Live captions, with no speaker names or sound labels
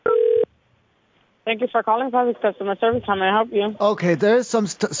Thank you for calling Public Customer Service. How may I help you? Okay, there's some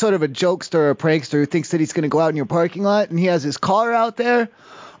sort of a jokester or a prankster who thinks that he's going to go out in your parking lot, and he has his car out there,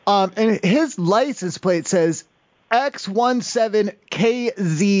 and his license plate says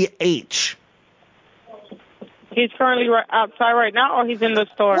X17KZH. He's currently outside right now, or he's in the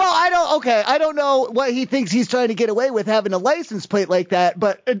store? Well, I don't know what he thinks he's trying to get away with having a license plate like that,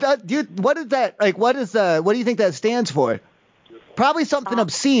 but what is that? Like, what do you think that stands for? Probably something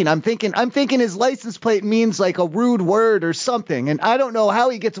obscene. I'm thinking his license plate means like a rude word or something, and I don't know how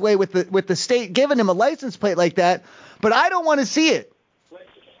he gets away with the state giving him a license plate like that, but I don't want to see it.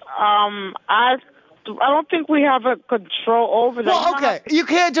 I don't think we have a control over that. Well, okay, you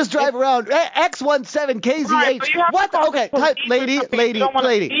can't just drive around X17KZH. Right, what?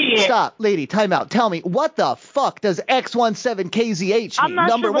 Lady, stop, lady, time out. Tell me, what the fuck does X17KZH mean?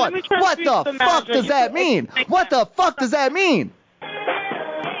 Number sure, one, what the fuck does that mean? What the fuck does that mean?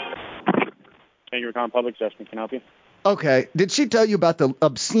 Thank you for calling Public Assessment. Can I help you? Okay, did she tell you about the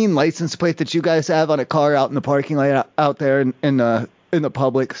obscene license plate that you guys have on a car out in the parking lot out there in the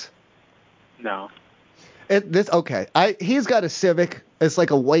Publix? No. He's got a Civic. It's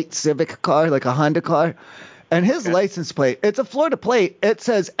like a white Civic car, like a Honda car. And his license plate, it's a Florida plate. It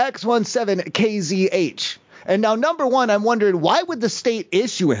says X17KZH. And now, number one, I'm wondering, why would the state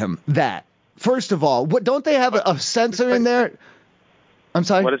issue him that? First of all, don't they have a sensor in there? I'm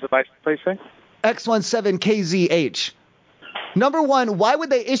sorry? What does the license plate say? X17KZH. Number one, why would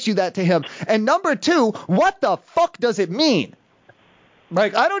they issue that to him? And number two, what the fuck does it mean?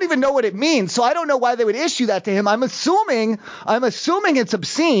 Like, I don't even know what it means, so I don't know why they would issue that to him. I'm assuming it's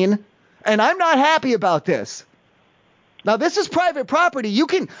obscene, and I'm not happy about this. Now, this is private property.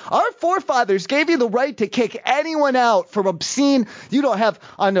 Our forefathers gave you the right to kick anyone out from obscene. You don't have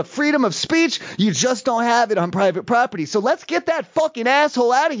on the freedom of speech. You just don't have it on private property. So let's get that fucking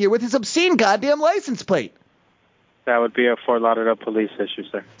asshole out of here with his obscene goddamn license plate. That would be a Fort Lauderdale police issue,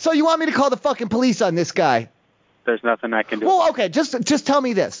 sir. So you want me to call the fucking police on this guy? There's nothing I can do. Well, okay, just tell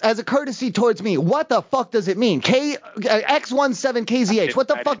me this. As a courtesy towards me, what the fuck does it mean? X17KZH. What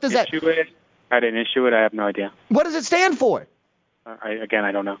the fuck does that... I didn't issue it. I have no idea. What does it stand for? I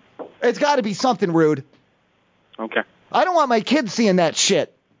don't know. It's got to be something rude. Okay. I don't want my kids seeing that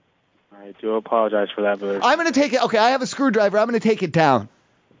shit. I do apologize for that, but... I'm going to take it... Okay, I have a screwdriver. I'm going to take it down.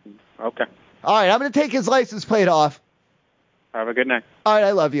 Okay. All right, I'm going to take his license plate off. Have a good night. All right,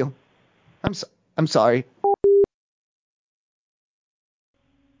 I love you. I'm sorry.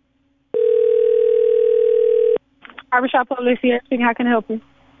 Arbys Lettuce, how can I help you?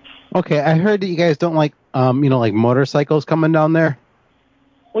 Okay, I heard that you guys don't like, like motorcycles coming down there.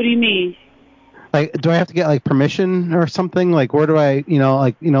 What do you mean? Like, do I have to get like permission or something? Like, where do I, if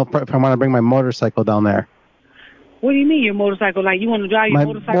I want to bring my motorcycle down there? What do you mean your motorcycle? Like, you want to drive your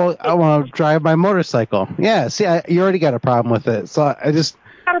motorcycle? Well, I want to drive my motorcycle. Yeah, see, you already got a problem with it, so I just...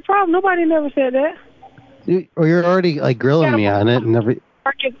 Not a problem. Nobody never said that. You're already, like, grilling me on it and every...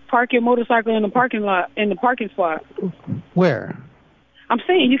 Park your motorcycle in the parking lot, in the parking spot. Where? I'm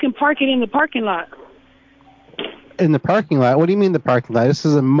saying you can park it in the parking lot. In the parking lot? What do you mean the parking lot? This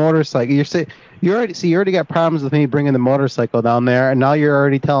is a motorcycle. You already got problems with me bringing the motorcycle down there, and now you're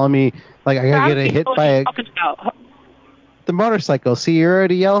already telling me like I gotta get hit by a... The motorcycle. See, you're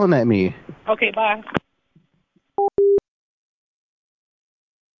already yelling at me. Okay, bye.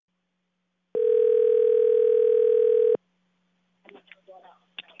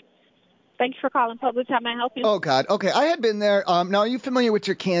 Thanks for calling Publix. How may I help you? Oh, God. Okay, I had been there. Now, are you familiar with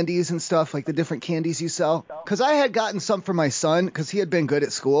your candies and stuff, like the different candies you sell? Because I had gotten some for my son because he had been good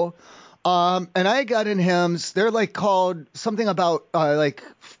at school. And I had gotten him, they're like called something about like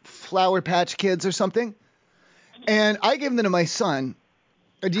Flower Patch Kids or something. And I gave them to my son.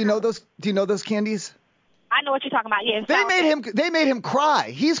 Do you know those candies? I know what you're talking about. Yes. They made him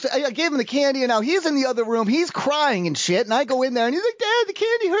cry. I gave him the candy, and now he's in the other room. He's crying and shit. And I go in there, and he's like, "Dad, the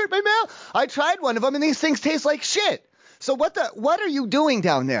candy hurt my mouth." I tried one of them, and these things taste like shit. So what are you doing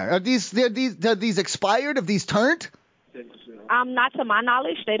down there? Are these expired? Have these turned? Not to my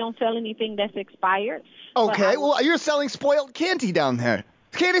knowledge. They don't sell anything that's expired. Okay, well, you're selling spoiled candy down there.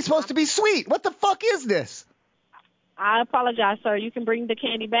 Candy's supposed to be sweet. What the fuck is this? I apologize, sir. You can bring the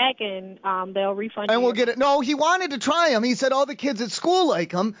candy back, and they'll refund you. And we'll get it. No, he wanted to try them. He said all the kids at school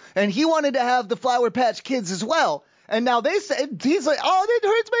like them, and he wanted to have the Flower Patch Kids as well. And now they said, he's like, "Oh, it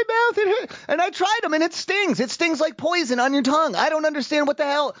hurts my mouth. It hurts." And I tried them, and it stings. It stings like poison on your tongue. I don't understand what the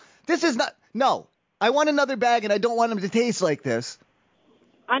hell. This is not. No, I want another bag, and I don't want them to taste like this.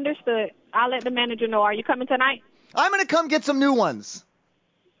 Understood. I'll let the manager know. Are you coming tonight? I'm going to come get some new ones.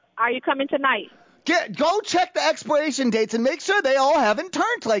 Are you coming tonight? Go check the expiration dates and make sure they all haven't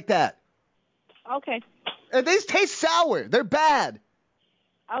turned like that. Okay. And these taste sour. They're bad.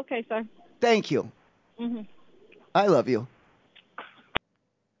 Okay, sir. Thank you. Mhm. I love you.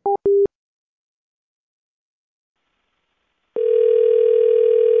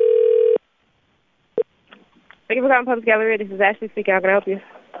 Thank you for calling Public Gallery. This is Ashley speaking. How can I help you?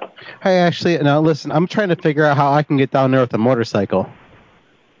 Hey, Ashley. Now, listen, I'm trying to figure out how I can get down there with a motorcycle.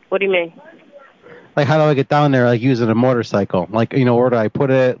 What do you mean? Like, how do I get down there, like, using a motorcycle? Like, where do I put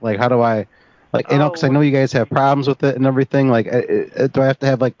it? Like, how do I, like, because I know you guys have problems with it and everything. Like, do I have to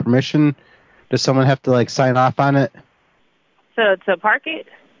have, like, permission? Does someone have to, like, sign off on it? To park it?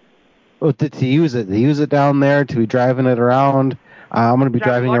 Oh, to use it. To use it down there, to be driving it around. I'm going to be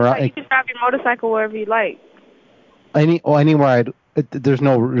driving around. You can drive your motorcycle wherever you like. Anywhere there's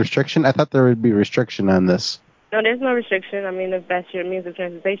no restriction? I thought there would be restriction on this. No, there's no restriction. I mean, if that's your means of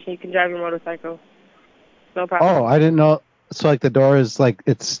transportation, you can drive your motorcycle. No problem. Oh, I didn't know. So, like, the door is, like,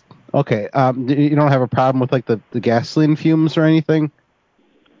 it's... Okay, you don't have a problem with, like, the gasoline fumes or anything?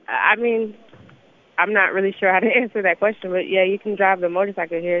 I mean, I'm not really sure how to answer that question, but yeah, you can drive the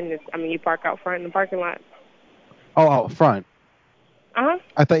motorcycle here, and you park out front in the parking lot. Oh, out front. Uh-huh.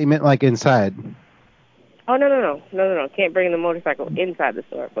 I thought you meant, like, inside. Oh, no. Can't bring the motorcycle inside the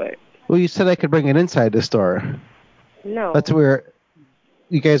store, but... Well, you said I could bring it inside the store. No. That's where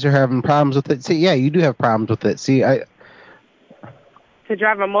you guys are having problems with it. See, yeah, you do have problems with it. See, To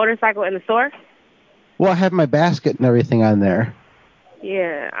drive a motorcycle in the store? Well, I have my basket and everything on there.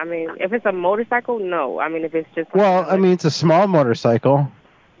 Yeah, I mean, if it's a motorcycle, no. I mean, if it's just... Well, I mean, it's a small motorcycle.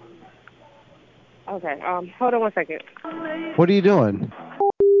 Okay, hold on one second. What are you doing?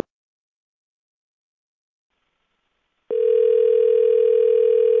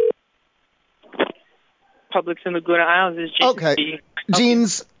 Publix in Laguna Isles is Jason. Okay.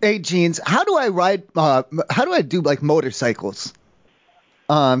 Jeans, hey Jeans, how do I ride? How do I do like motorcycles?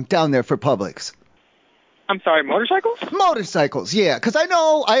 Down there for Publix. I'm sorry, motorcycles? Motorcycles, yeah. Because I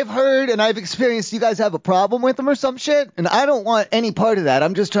know I've heard and I've experienced you guys have a problem with them or some shit, and I don't want any part of that.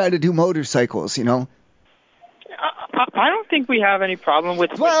 I'm just trying to do motorcycles, you know. I don't think we have any problem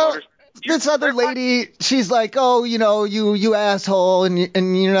with motorcycles. This other lady, she's like, oh, you asshole, and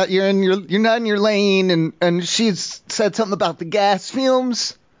you're not in your lane, and she's said something about the gas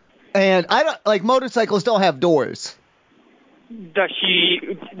fumes, and I don't like motorcycles don't have doors. Did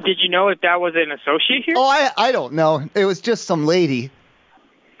you know if that was an associate here? Oh, I don't know. It was just some lady.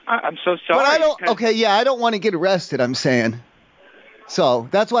 I'm so sorry. But I don't want to get arrested. I'm saying. So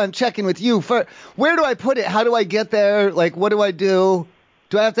that's why I'm checking with you. Where do I put it? How do I get there? Like, what do I do?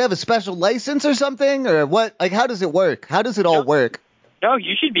 Do I have to have a special license or something? Or what? Like, how does it work? How does it all work? No,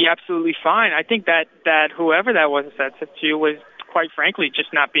 you should be absolutely fine. I think that whoever that was that said to you was, quite frankly,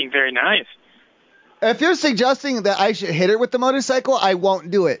 just not being very nice. If you're suggesting that I should hit her with the motorcycle, I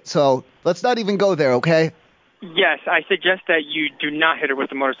won't do it. So let's not even go there, okay? Yes, I suggest that you do not hit her with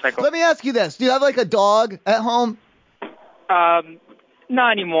the motorcycle. Let me ask you this. Do you have, like, a dog at home?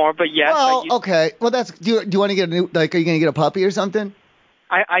 Not anymore, but yes. Well, okay. Well, do you want to get a new, like, are you going to get a puppy or something?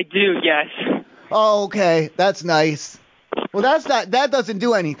 I do, yes. Oh, okay. That's nice. Well, that doesn't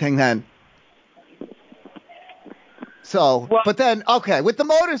do anything then. So, but then, okay, with the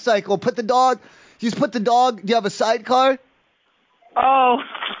motorcycle, do you have a sidecar? Oh,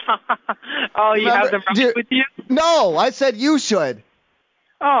 you have them with you? No, I said you should.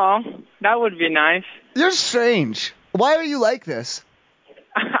 Oh, that would be nice. You're strange. Why are you like this?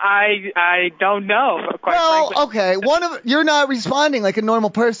 I don't know. Quite frankly. Okay. You're not responding like a normal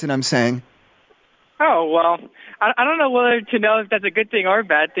person, I'm saying. Oh, well, I don't know whether to know if that's a good thing or a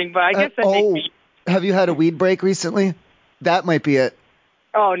bad thing, but I guess that have you had a weed break recently? That might be it.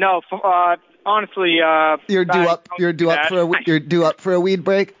 Oh, no. Honestly, you're due up for a weed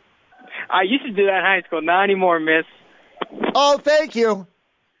break? I used to do that in high school. Not anymore, miss. Oh, thank you.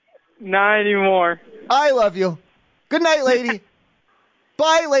 Not anymore. I love you. Good night, lady.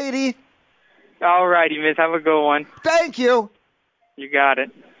 Bye, lady. All righty, miss. Have a good one. Thank you. You got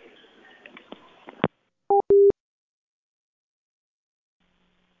it.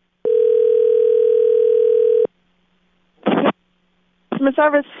 Customer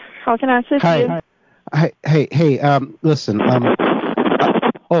service. How can I assist you? Hey, listen.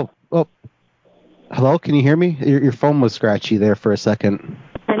 Hello, can you hear me? Your phone was scratchy there for a second.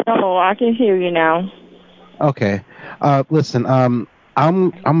 No, I can hear you now. Okay. Listen. I'm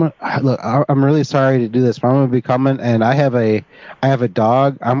really sorry to do this, but I'm gonna be coming, and I have a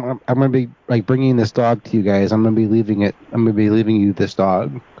dog. I'm gonna be like bringing this dog to you guys. I'm gonna be leaving you this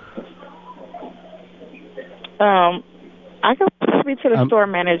dog. I can speak to the store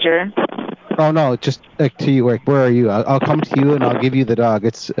manager. Oh no, just like to you. Like, where are you? I'll come to you and I'll give you the dog.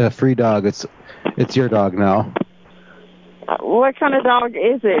 It's a free dog. It's your dog now. What kind of dog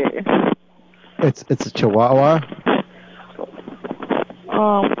is it? It's a Chihuahua.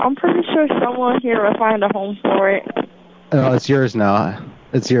 I'm pretty sure someone here will find a home for it. No, it's yours now.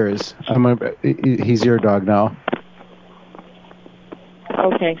 It's yours. He's your dog now.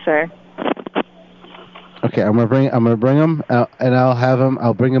 Okay, sir. Okay, I'm gonna bring him, and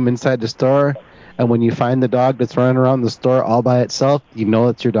I'll bring him inside the store. And when you find the dog that's running around the store all by itself, you know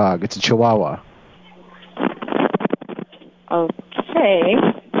it's your dog. It's a Chihuahua. Okay.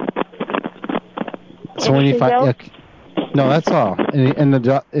 So when you find, no, that's all.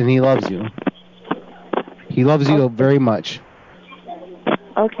 And he loves you. He loves you very much.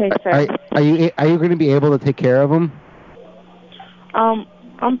 Okay, sir. Are you going to be able to take care of him?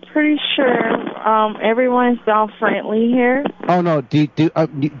 I'm pretty sure everyone's dog friendly here. Oh no, do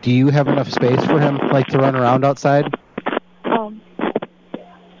you have enough space for him, like to run around outside?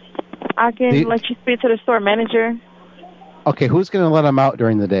 I can let you speak to the store manager. Okay, who's going to let him out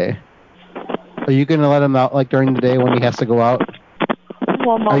during the day? Are you going to let him out like during the day when he has to go out?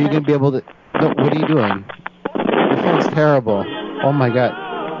 One moment. Are you going to be able to? No, what are you doing? Your phone's terrible. Oh my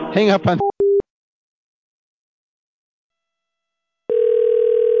god. Hang up on.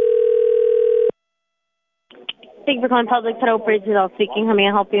 Thank you for calling Public Pet Operations. Speaking. How may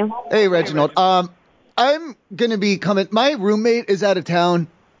I help you? Hey, Reginald. I'm gonna be coming. My roommate is out of town,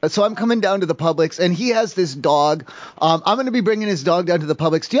 so I'm coming down to the Publix, and he has this dog. I'm gonna be bringing his dog down to the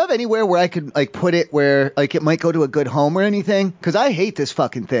Publix. Do you have anywhere where I could like put it where like it might go to a good home or anything? Because I hate this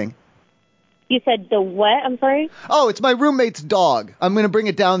fucking thing. You said the what? I'm sorry? Oh, it's my roommate's dog. I'm gonna bring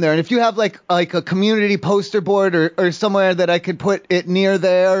it down there, and if you have like a community poster board or somewhere that I could put it near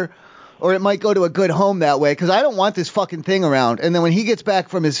there. Or it might go to a good home that way, because I don't want this fucking thing around. And then when he gets back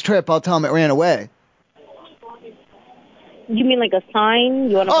from his trip, I'll tell him it ran away. You mean like a sign?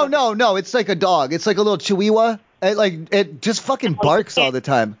 No, it's like a dog. It's like a little Chihuahua. It just fucking barks all the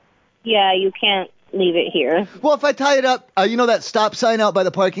time. Yeah, you can't leave it here. Well, if I tie it up, you know that stop sign out by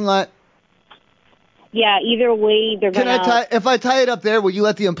the parking lot? Yeah, either way, they're gonna... If I tie it up there, will you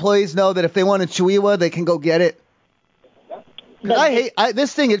let the employees know that if they want a Chihuahua, they can go get it?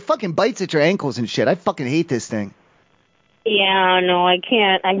 This thing, it fucking bites at your ankles and shit. I fucking hate this thing. Yeah, no, I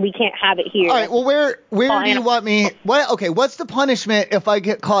can't. We can't have it here. All right, well, where do you want me? What's the punishment if I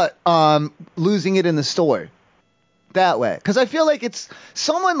get caught losing it in the store? That way. Because I feel like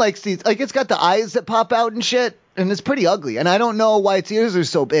someone likes these, like it's got the eyes that pop out and shit, and it's pretty ugly. And I don't know why its ears are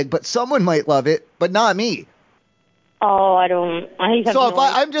so big, but someone might love it, but not me. Oh, I don't.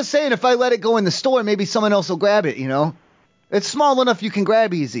 I'm just saying, if I let it go in the store, maybe someone else will grab it, you know? It's small enough you can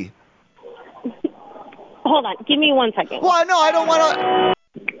grab easy. Hold on. Give me 1 second. Well, no, I don't want to...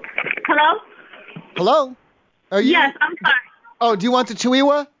 Hello? Hello? Are you... Yes, I'm sorry. Oh, do you want the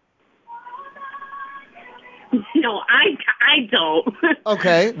Chihuahua? No, I don't.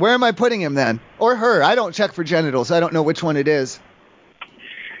 Okay, where am I putting him then? Or her? I don't check for genitals. I don't know which one it is.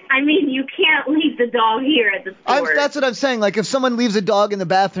 I mean, you can't leave the dog here at the store. That's what I'm saying. Like, if someone leaves a dog in the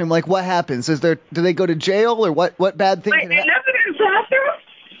bathroom, like, what happens? Do they go to jail, or what bad thing can happen? In the bathroom?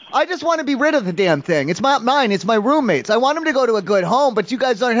 I just want to be rid of the damn thing. It's not mine. It's my roommate's. I want him to go to a good home, but you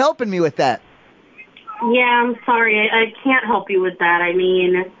guys aren't helping me with that. Yeah, I'm sorry. I can't help you with that. I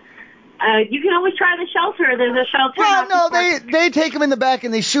mean... you can always try the shelter. There's a shelter. Well, no, they take him in the back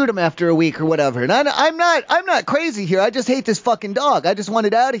and they shoot him after a week or whatever. And I'm not crazy here. I just hate this fucking dog. I just want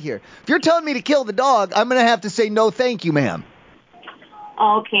it out of here. If you're telling me to kill the dog, I'm gonna have to say no, thank you, ma'am.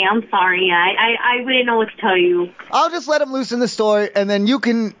 Okay, I'm sorry. I wouldn't know what to tell you. I'll just let him loose in the store, and then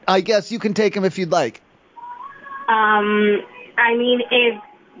I guess you can take him if you'd like. I mean,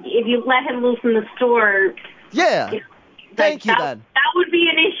 if you let him loose in the store. Yeah. Thank you, then. That would be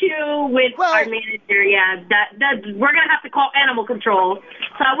an issue with our manager, yeah. We're going to have to call animal control,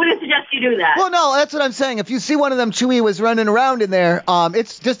 so I wouldn't suggest you do that. Well, no, that's what I'm saying. If you see one of them Chihuahuas running around in there,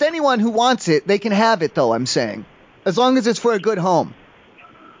 it's just anyone who wants it, they can have it, though, I'm saying. As long as it's for a good home.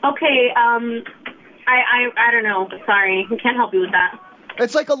 Okay, I don't know. Sorry, we can't help you with that.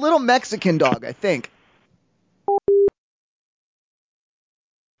 It's like a little Mexican dog, I think.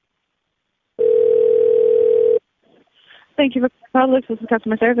 Thank you for calling. This is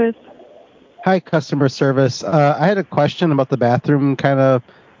customer service. Hi, customer service. I had a question about the bathroom, kind of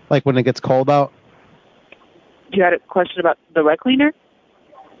like when it gets cold out. You had a question about the wet cleaner?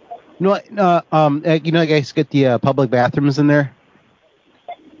 No, you know, I guys get the public bathrooms in there.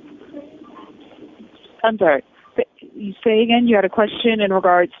 I'm sorry. You say again, you had a question in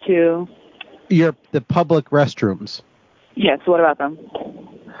regards to... The public restrooms. Yes, what about them?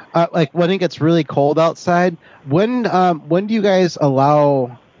 like when it gets really cold outside, when do you guys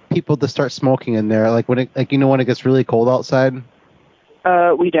allow people to start smoking in there? Like when it gets really cold outside?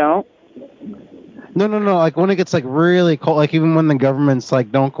 We don't. No. Like when it gets like really cold, like even when the government's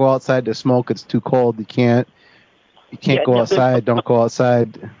like, don't go outside to smoke, it's too cold. You can't go outside. Don't go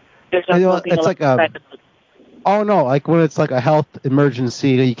outside. There's no smoking it's like oh no, like when it's like a health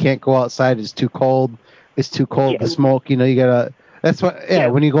emergency, you can't go outside. It's too cold. It's too cold to smoke. You gotta. That's what. Yeah,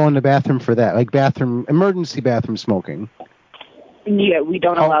 when you go in the bathroom for that, like emergency bathroom smoking. Yeah, we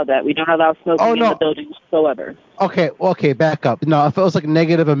don't allow that. We don't allow smoking in the building whatsoever. Okay, back up. No, if it was like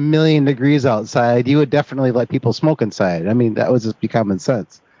negative 1,000,000 degrees outside, you would definitely let people smoke inside. I mean, that would just be common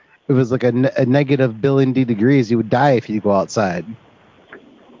sense. If it was like a negative billion degrees, you would die if you go outside.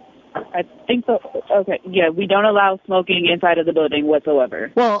 I think so. Okay, yeah, we don't allow smoking inside of the building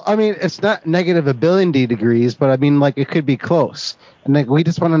whatsoever. Well, I mean, it's not negative 1,000,000,000 degrees, but I mean, like, it could be close. And like, we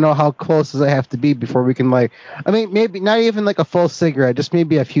just want to know how close does it have to be before we can, like, I mean, maybe not even like a full cigarette, just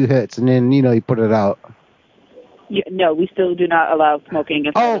maybe a few hits, and then you put it out. Yeah, no, we still do not allow smoking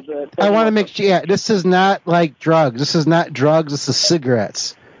inside of the building. I want to make sure. Yeah, this is not like drugs. This is not drugs. This is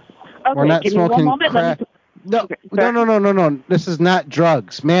cigarettes. Okay, we're not give smoking me one moment. crack. No. This is not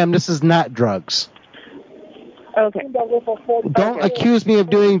drugs, ma'am. This is not drugs. Okay. Don't accuse me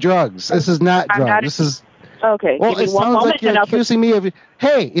of doing drugs. This is not drugs. This is. Okay. Well, it sounds like you're accusing me of.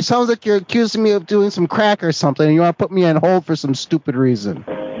 Hey, it sounds like you're accusing me of doing some crack or something, and you want to put me on hold for some stupid reason.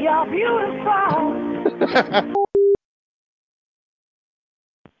 You're beautiful.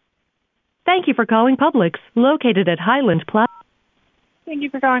 Thank you for calling Publix, located at Highland Plaza. Thank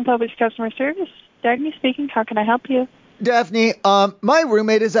you for calling Publix Customer Service. Daphne speaking. How can I help you? Daphne, my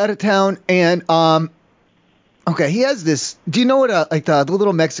roommate is out of town, and okay, he has this. Do you know what like the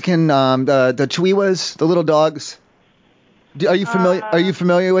little Mexican the chihuahuas, the little dogs? Are you familiar? Are you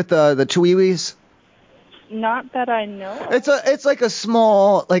familiar with the chihuahuas? Not that I know. It's like a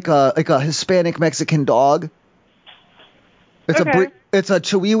small like a Hispanic Mexican dog. It's a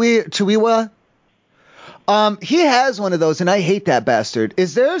chihuahua. He has one of those, and I hate that bastard.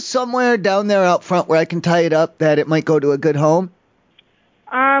 Is there somewhere down there out front where I can tie it up that it might go to a good home?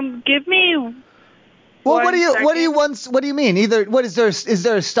 Give me. Well, what do you mean? Either is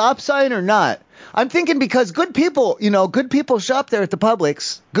there a stop sign or not? I'm thinking because good people shop there at the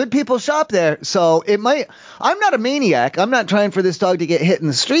Publix. Good people shop there, so it might. I'm not a maniac. I'm not trying for this dog to get hit in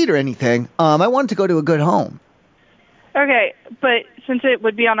the street or anything. I want it to go to a good home. Okay, but since it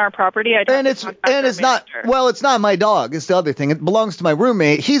would be on our property, it's not. Well, it's not my dog. It's the other thing. It belongs to my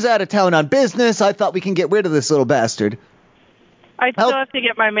roommate. He's out of town on business. I thought we can get rid of this little bastard. I still have to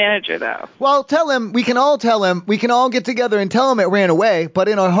get my manager though. Well, tell him. We can all tell him. We can all get together and tell him it ran away. But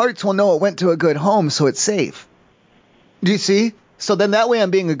in our hearts, we'll know it went to a good home, so it's safe. Do you see? So then that way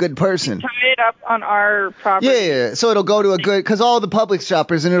I'm being a good person. Tie it up on our property. Yeah. So it'll go to a good, because all the Publix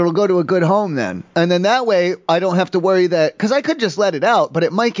shoppers, and it'll go to a good home then. And then that way I don't have to worry that, because I could just let it out, but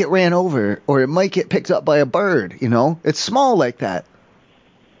it might get ran over or it might get picked up by a bird, It's small like that.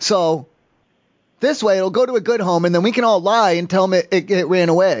 So this way it'll go to a good home, and then we can all lie and tell them it ran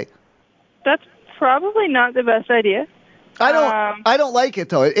away. That's probably not the best idea. I don't like it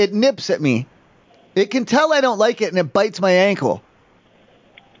though. It nips at me. It can tell I don't like it, and it bites my ankle.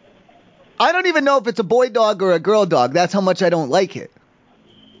 I don't even know if it's a boy dog or a girl dog. That's how much I don't like it.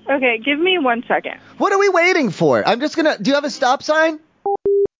 Okay, give me 1 second. What are we waiting for? I'm just gonna. Do you have a stop sign?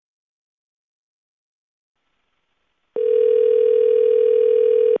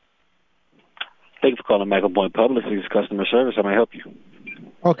 Thank you for calling Michael Point Public. This is customer service. How may I help you?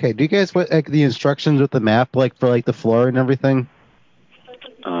 Okay, do you guys want like the instructions with the map, like for like the floor and everything?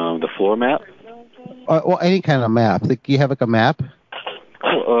 The floor map? Well, any kind of map. Like, you have like a map?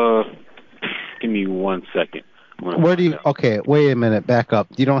 Give me 1 second. Where do you? Okay, wait a minute. Back up.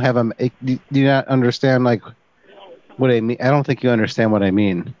 You don't have a. Do you not understand like what I mean? I don't think you understand what I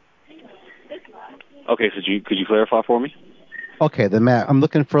mean. Okay, so could you clarify for me? Okay, the map. I'm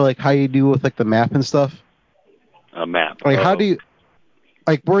looking for like how you do with like the map and stuff. A map. Like how do you?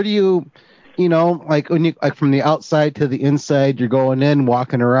 Like where do you? Like when you like from the outside to the inside, you're going in,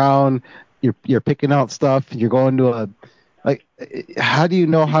 walking around. You're picking out stuff. You're going to a. Like, how do you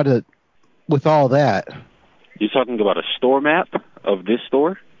know how to? With all that. You're talking about a store map of this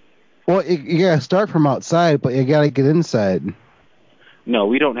store? Well, you gotta start from outside, but you gotta get inside. No,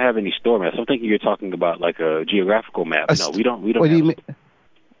 we don't have any store maps. I'm thinking you're talking about like a geographical map. No, we don't. What do you mean?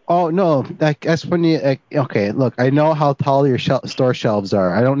 Oh no, that's when you. Okay, look, I know how tall your store shelves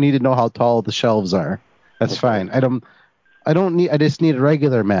are. I don't need to know how tall the shelves are. That's fine. I don't need. I just need a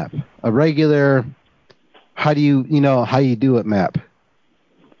regular map. A regular. How do you do it map?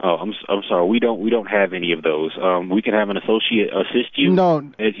 Oh, I'm sorry. We don't have any of those. We can have an associate assist you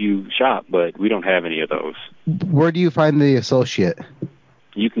as you shop, but we don't have any of those. Where do you find the associate?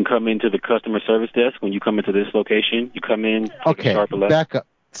 You can come into the customer service desk when you come into this location. You come in. Okay. Sharp left. Back up.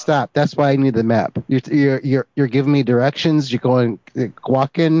 Stop. That's why I need the map. You're giving me directions. You're going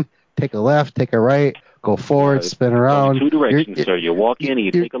walk in, take a left, take a right, go forward, spin around. Two directions, sir. You walk in and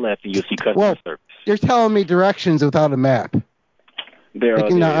you take a left, and you'll see customer service. You're telling me directions without a map. I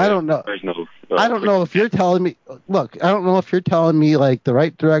don't know. There's no. I don't know if you're telling me. Look, I don't know if you're telling me like the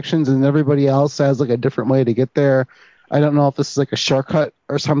right directions and everybody else has like a different way to get there. I don't know if this is like a shortcut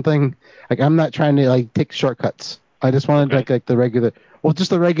or something. Like I'm not trying to like take shortcuts. I just wanted like the regular. Well, just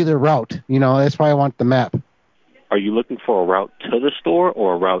the regular route. You know, that's why I want the map. Are you looking for a route to the store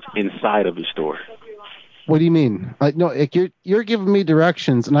or a route inside of the store? What do you mean? Like no, like you're giving me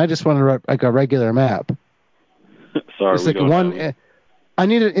directions and I just want like a regular map. Sorry, it's like one. I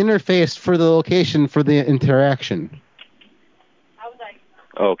need an interface for the location for the interaction.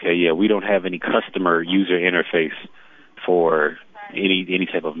 Okay, yeah, we don't have any customer user interface for any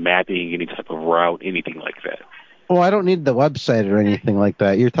type of mapping, any type of route, anything like that. Well, I don't need the website or anything like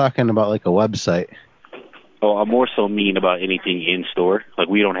that. You're talking about like a website. Oh, I'm more so mean about anything in store. Like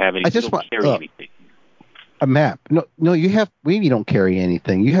we don't have any. We don't carry anything. A map? No, you have. We don't carry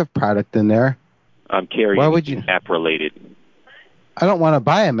anything. You have product in there. I'm carrying. Why would you? Map related. I don't want to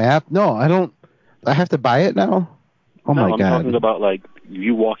buy a map. No, I don't. I have to buy it now? Oh, my God. I'm talking about, like,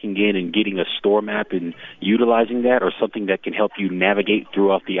 you walking in and getting a store map and utilizing that or something that can help you navigate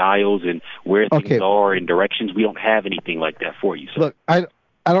throughout the aisles and where things are and directions. We don't have anything like that for you. So. Look, I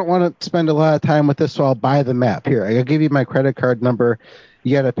don't want to spend a lot of time with this, so I'll buy the map. Here, I'll give you my credit card number.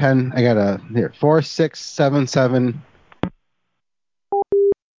 You got a pen? I got here, 4677.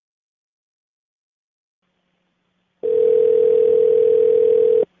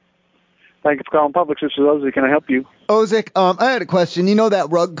 Thank you for calling Publix. This is Ozzy. Can I help you? Ozick, I had a question. You know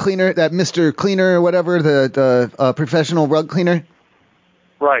that rug cleaner, that Mr. Cleaner or whatever, the professional rug cleaner?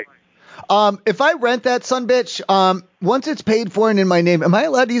 Right. If I rent that sumbitch, once it's paid for and in my name, am I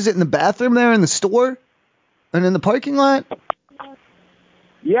allowed to use it in the bathroom there in the store and in the parking lot?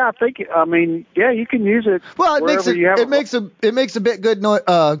 Yeah, you can use it. Well, it makes a bit good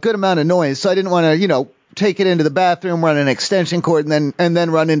amount of noise, so I didn't want to, take it into the bathroom, run an extension cord, and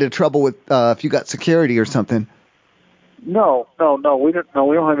then run into trouble with if you got security or something. No, we don't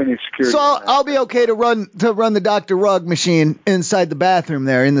have any security. So I'll be okay to run the Dr. Rug machine inside the bathroom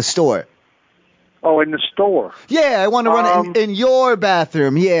there in the store. Oh, in the store? Yeah, I want to run it in your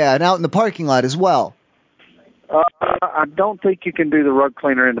bathroom, yeah, and out in the parking lot as well. I don't think you can do the rug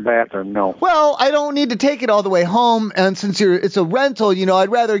cleaner in the bathroom, no. Well, I don't need to take it all the way home, and since it's a rental,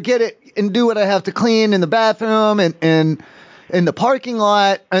 I'd rather get it and do what I have to clean in the bathroom and in the parking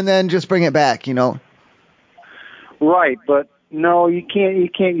lot, and then just bring it back, Right, but no, you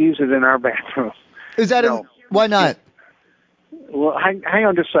can't use it in our bathroom. Is that why not? Well, hang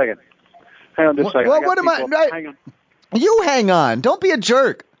on just a second. Hang on. You hang on. Don't be a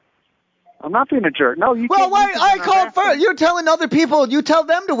jerk. I'm not being a jerk. No, you. Well, why I called first? You're telling other people. You tell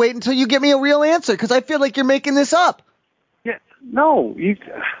them to wait until you give me a real answer, because I feel like you're making this up. Yeah. No. You.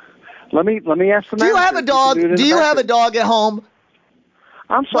 Let me ask the manager. Do you have a dog? Do you have a dog at home?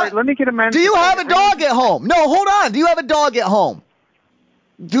 I'm sorry. Let me get a manager. Do you have a dog at home? No, hold on. Do you have a dog at home?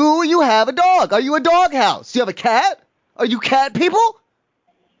 Do you have a dog? Are you a dog house? Do you have a cat? Are you cat people?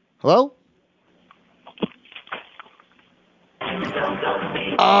 Hello?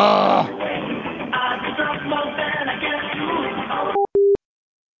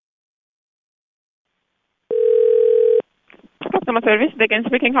 Customer service, Dickens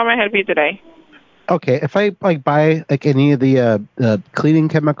speaking. How may I help you today? Okay, if I buy any of the cleaning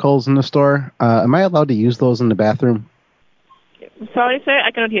chemicals in the store, am I allowed to use those in the bathroom? Sorry, sir,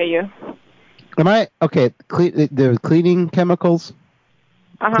 I cannot hear you. Am I okay? The cleaning chemicals.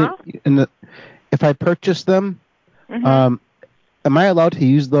 If I purchase them, am I allowed to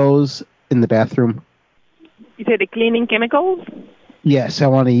use those in the bathroom? You say the cleaning chemicals? Yes, I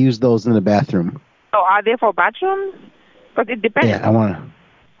want to use those in the bathroom. So are they for bathrooms? Because it depends. Yeah, I want to.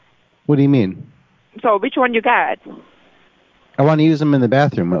 What do you mean? So which one you got? I want to use them in the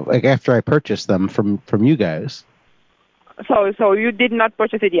bathroom, like after I purchase them from you guys. So you did not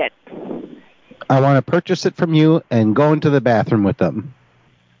purchase it yet? I want to purchase it from you and go into the bathroom with them.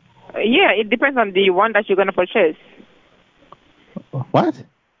 Yeah, it depends on the one that you're going to purchase. What?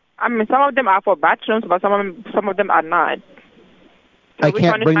 I mean, some of them are for bathrooms, but some of them are not. So I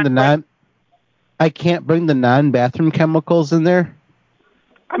can't bring the non-bathroom chemicals in there?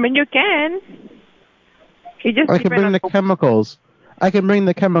 I mean, you can. It just I can bring the chemicals. I can bring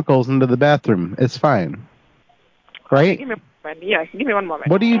the chemicals into the bathroom. It's fine. Right? Give me one moment. Yes, give me one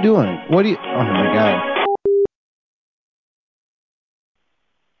moment. What are you doing? What are you... Oh, my God.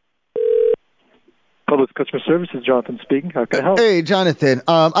 Public Customer Services, Jonathan speaking. How can I help? Hey, Jonathan.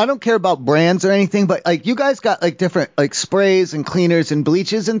 I don't care about brands or anything, but like you guys got like different like sprays and cleaners and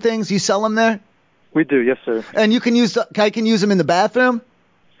bleaches and things. You sell them there? We do, yes, sir. And you can use I can use them in the bathroom?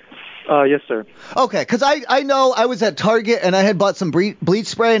 Yes, sir. Okay, because I know I was at Target and I had bought some bleach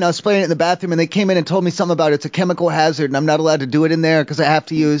spray and I was spraying it in the bathroom and they came in and told me something about it's a chemical hazard and I'm not allowed to do it in there because I have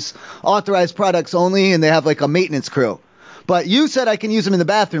to use authorized products only and they have like a maintenance crew. But you said I can use them in the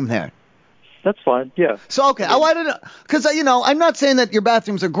bathroom there. That's fine, yeah. So, okay, I wanted to, because, I'm not saying that your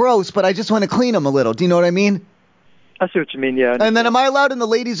bathrooms are gross, but I just want to clean them a little. Do you know what I mean? I see what you mean, yeah. And then am I allowed in the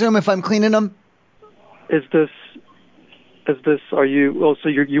ladies' room if I'm cleaning them? Are you, well, so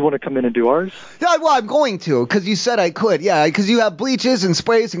you want to come in and do ours? Yeah, well, I'm going to, because you said I could, yeah, because you have bleaches and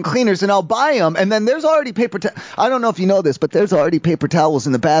sprays and cleaners, and I'll buy them, and then there's already paper I don't know if you know this, but there's already paper towels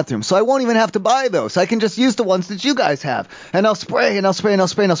in the bathroom, so I won't even have to buy those. I can just use the ones that you guys have, and I'll spray, and I'll spray, and I'll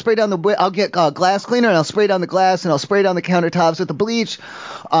spray, and I'll spray down I'll get glass cleaner, and I'll spray down the glass, and I'll spray down the countertops with the bleach.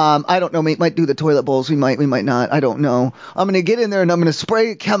 I don't know, we might do the toilet bowls, we might not, I don't know. I'm going to get in there, and I'm going to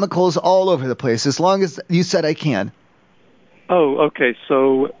spray chemicals all over the place, as long as you said I can. Oh, okay.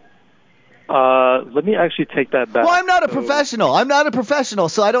 So, let me actually take that back. Well, I'm not a professional. I'm not a professional,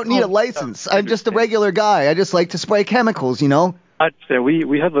 so I don't need a license. I'm just a regular guy. I just like to spray chemicals, I understand.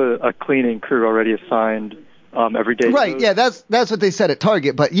 We have a cleaning crew already assigned every day. Right. Yeah. That's what they said at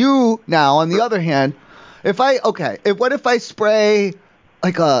Target. But you now, on the other hand, what if I spray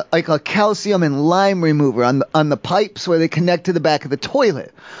like a calcium and lime remover on the pipes where they connect to the back of the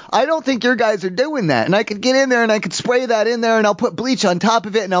toilet? I don't think your guys are doing that. And I could get in there and I could spray that in there and I'll put bleach on top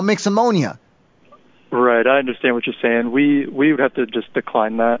of it and I'll mix ammonia. Right, I understand what you're saying. We would have to just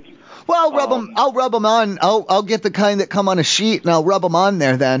decline that. Well, I'll rub them on. I'll get the kind that come on a sheet and I'll rub them on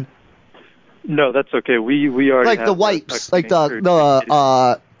there then. No, that's okay. We already like have the wipes, like the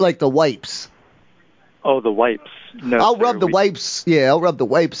wipes. Oh, the wipes. No, I'll rub the wipes. Yeah, I'll rub the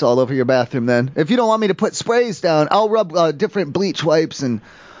wipes all over your bathroom then. If you don't want me to put sprays down, I'll rub different bleach wipes and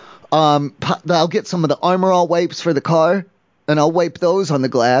I'll get some of the Armor All wipes for the car and I'll wipe those on the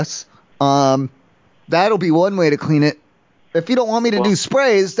glass. That'll be one way to clean it. If you don't want me to do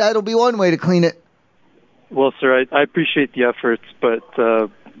sprays, that'll be one way to clean it. Well, sir, I appreciate the efforts, but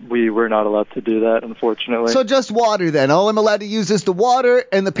we were not allowed to do that, unfortunately. So just water then. All I'm allowed to use is the water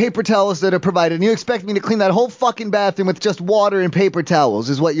and the paper towels that are provided. And you expect me to clean that whole fucking bathroom with just water and paper towels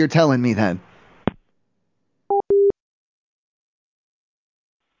is what you're telling me then.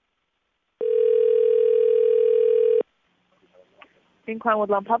 Inquiring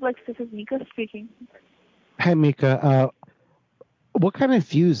Woodlawn Publix, this is Mika speaking. Hi, Mika. What kind of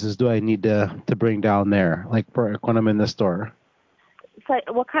fuses do I need to bring down there, like when I'm in the store? So,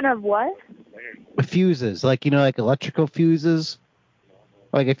 what kind of what? Fuses, like electrical fuses.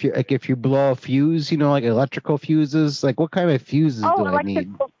 Like if you blow a fuse, like electrical fuses. Like what kind of fuses do I need?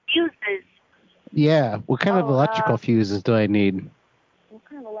 Electrical fuses. Yeah, what kind of electrical fuses do I need? What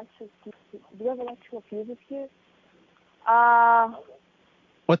kind of electrical fuses? Do you have electrical fuses here?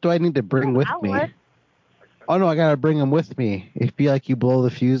 What do I need to bring with me? Oh no, I gotta bring them with me. If you blow the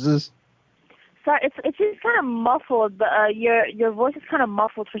fuses. Sorry, it's just kind of muffled. Your voice is kind of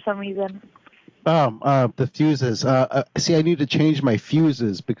muffled for some reason. The fuses. See, I need to change my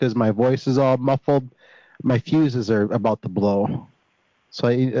fuses because my voice is all muffled. My fuses are about to blow. So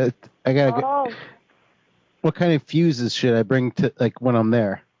I gotta get. What kind of fuses should I bring to when I'm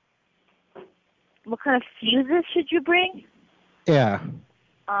there? What kind of fuses should you bring? Yeah.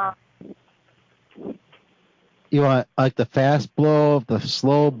 You want the fast blow, the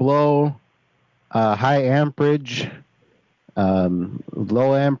slow blow, high amperage,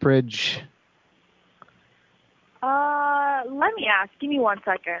 low amperage. Let me ask. Give me 1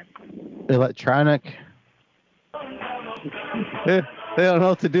 second. Electronic. They don't know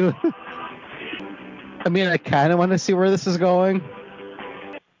what to do. I mean, I kind of want to see where this is going.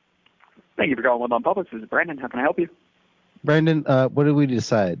 Thank you for calling Woodlawn Publix. This is Brandon. How can I help you? Brandon, what did we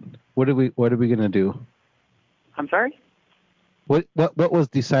decide? What are we gonna do? I'm sorry? What was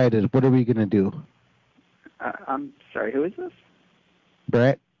decided? What are we gonna do? I'm sorry. Who is this?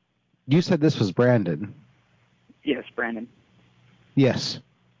 Brett, you said this was Brandon. Yes, Brandon. Yes.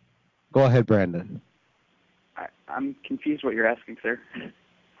 Go ahead, Brandon. I'm confused what you're asking, sir.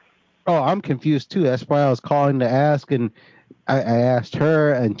 Oh, I'm confused too. That's why I was calling to ask, and I asked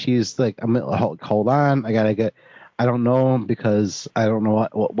her, and she's like, hold on, I don't know because I don't know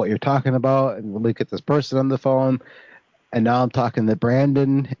what you're talking about, and let me get this person on the phone. and now I'm talking to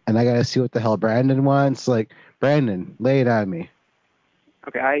Brandon, and I gotta see what the hell Brandon wants. Like, Brandon, lay it on me.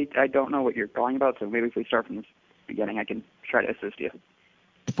 Okay, I don't know what you're calling about, so maybe if we start from the beginning, I can try to assist you.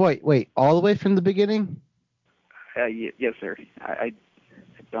 Wait, all the way from the beginning? Yes, sir. I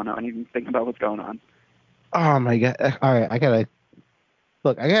don't know anything about what's going on. Oh my god! All right, I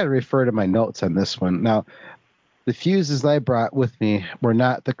gotta refer to my notes on this one. Now, the fuses I brought with me were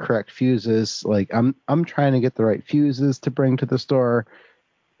not the correct fuses. Like, I'm trying to get the right fuses to bring to the store.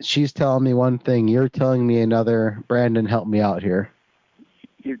 She's telling me one thing, you're telling me another. Brandon, help me out here.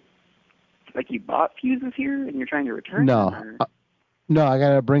 You bought fuses here and you're trying to return No. them? No, I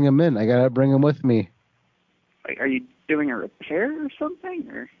gotta bring them in. I gotta bring them with me. Are you doing a repair or something?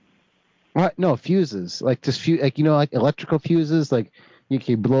 Or What? No, fuses. Like just like electrical fuses. Like you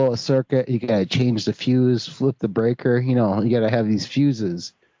can blow a circuit, you gotta change the fuse, flip the breaker. You gotta have these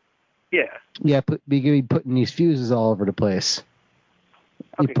fuses. Yeah. Yeah, be putting these fuses all over the place.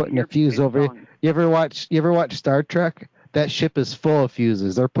 Okay, You're putting a fuse over. You ever watch Star Trek? That ship is full of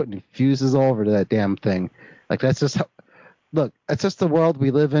fuses. They're putting fuses all over to that damn thing. Like that's just that's just the world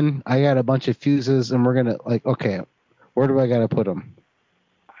we live in. I got a bunch of fuses, and we're gonna okay, where do I gotta put them?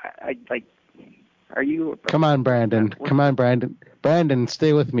 Are you? Come on, Brandon. Come on, Brandon. Brandon,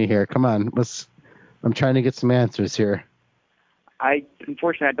 stay with me here. Come on, I'm trying to get some answers here.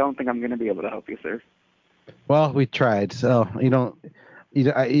 Unfortunately, I don't think I'm gonna be able to help you, sir. Well, we tried. So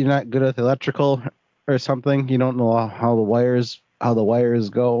you're not good at electrical or something. You don't know how the wires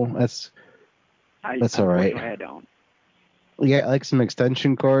go. That's all right. I don't. Yeah, like some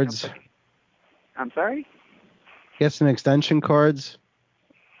extension cords. I'm sorry? Get some extension cords.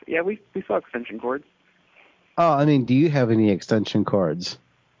 Yeah, we saw extension cords. Oh, I mean, do you have any extension cords?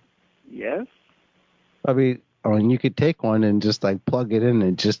 Yes. I mean, you could take one and just plug it in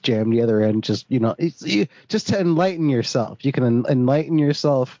and just jam the other end. Just just to enlighten yourself. You can enlighten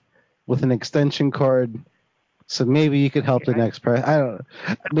yourself with an extension cord. So maybe you could help the next person. I don't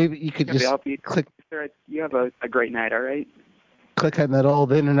know. Maybe you could just click. Sir, you have a great night. All right. Click on that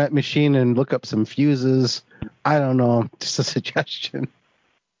old internet machine and look up some fuses. I don't know. Just a suggestion.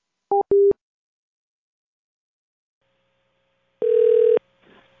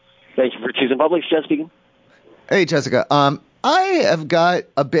 Thank you for choosing Publix. Just speaking. Hey, Jessica. I have got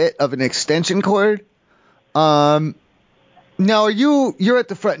a bit of an extension cord. Now you're at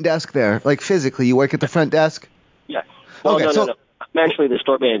the front desk there, like physically, you work at the front desk? Yes. Well, okay, no. I'm actually the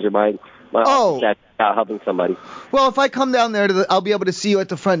store manager. My office is out helping somebody. Well, if I come down there, I'll be able to see you at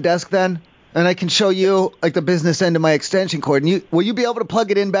the front desk then, and I can show you the business end of my extension cord. And will you be able to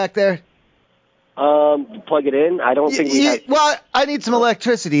plug it in back there? Plug it in? I don't think we have... Well, I need some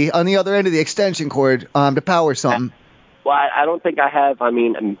electricity on the other end of the extension cord to power something. Well, I don't think I have. I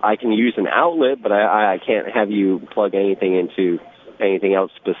mean, I can use an outlet, but I can't have you plug anything into anything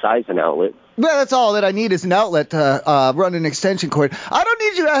else besides an outlet. Well, that's all that I need is an outlet to run an extension cord. I don't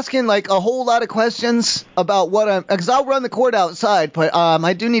need you asking a whole lot of questions about because I'll run the cord outside, but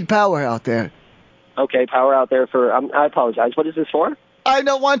I do need power out there. Okay, power out there for. I apologize. What is this for? I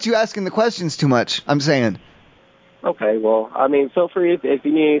don't want you asking the questions too much. I'm saying. Okay, well, I mean, feel free if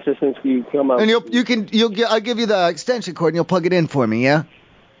you need any assistance, you come up. And I'll give you the extension cord and you'll plug it in for me, yeah?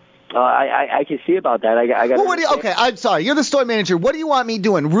 I can see about that. I got. Well, okay, I'm sorry. You're the store manager. What do you want me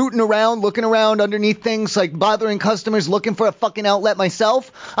doing? Rooting around, looking around underneath things, bothering customers, looking for a fucking outlet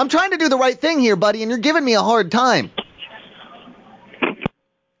myself? I'm trying to do the right thing here, buddy, and you're giving me a hard time.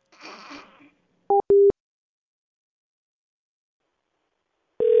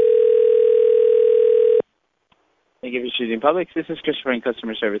 Thank you for choosing Publix. This is Christopher in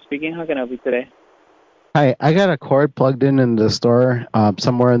customer service speaking. How can I help you today? Hi, I got a cord plugged in the store,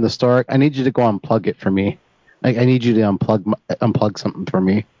 somewhere in the store. I need you to go unplug it for me. I need you to unplug something for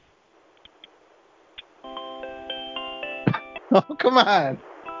me. Oh, come on.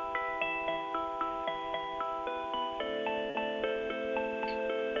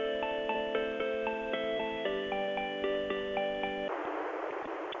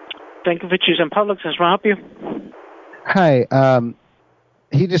 Thank you for choosing Publix. Can I help you? Hi,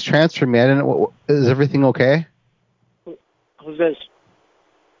 he just transferred me. I didn't know. Is everything okay? Who's this?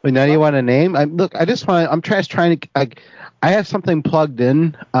 Wait, now you want a name? I'm just trying to. I have something plugged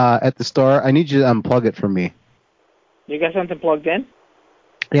in at the store. I need you to unplug it for me. You got something plugged in?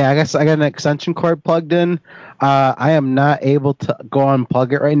 Yeah, I guess I got an extension cord plugged in. I am not able to go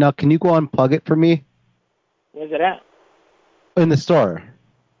unplug it right now. Can you go unplug it for me? Where's it at? In the store.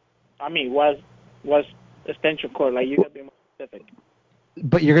 I mean, was extension cord? You gotta be more specific.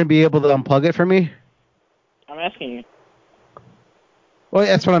 But you're gonna be able to unplug it for me? I'm asking you. Well,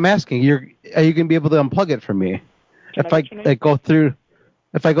 that's what I'm asking. Are you gonna be able to unplug it for me? if I go through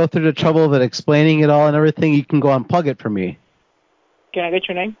the trouble of it explaining it all and everything, you can go unplug it for me. Can I get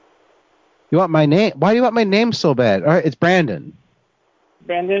your name? You want my name? Why do you want my name so bad? All right, it's Brandon.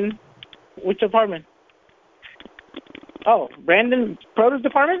 Brandon, which department? Oh, Brandon, produce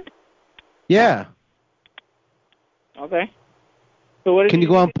department? Yeah. Okay. So what? Can you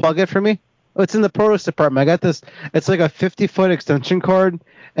go unplug it for me? Oh, it's in the produce department. I got this. It's like a 50-foot extension cord,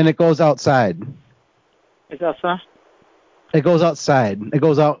 and it goes outside. It's outside? It goes outside. It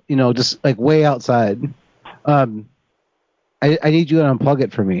goes out, just like way outside. I need you to unplug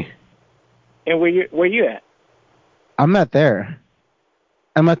it for me. And where you at? I'm not there.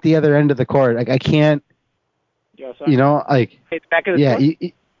 I'm at the other end of the cord. Like I can't. It's back of the yeah.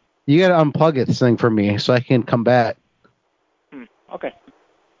 store? You got to unplug this thing for me so I can come back. Okay.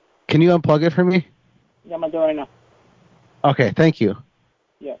 Can you unplug it for me? Yeah, I'm gonna do it right now. Okay, thank you.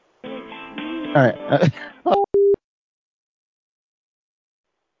 Yeah. All right.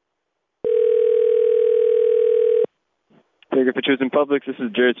 Thank you for choosing Publix. This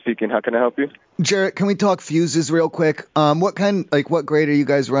is Jared speaking. How can I help you? Jarrett, can we talk fuses real quick? What grade are you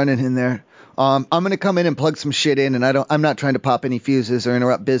guys running in there? I'm gonna come in and plug some shit in, and I'm not trying to pop any fuses or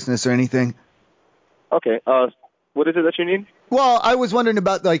interrupt business or anything. Okay. What is it that you need? Well, I was wondering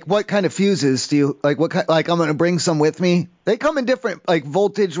about what kind of fuses do you what kind, I'm gonna bring some with me. They come in different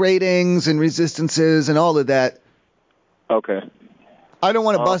voltage ratings and resistances and all of that. Okay. I don't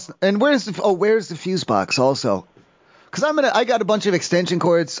want to bust. And where's the fuse box also? Because I got a bunch of extension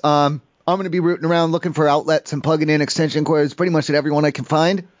cords. I'm gonna be rooting around looking for outlets and plugging in extension cords pretty much at everyone I can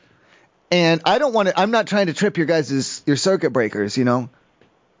find. And I don't want to. I'm not trying to trip your circuit breakers,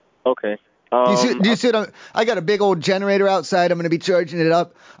 Okay. Do you see what I got a big old generator outside. I'm going to be charging it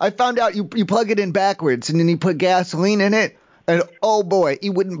up. I found out you plug it in backwards and then you put gasoline in it, and oh boy,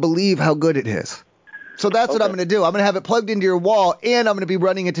 you wouldn't believe how good it is. So that's what I'm going to do. I'm going to have it plugged into your wall, and I'm going to be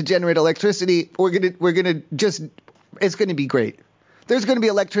running it to generate electricity. It's going to be great. There's going to be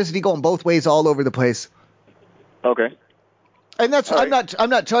electricity going both ways all over the place. Okay. And that's I'm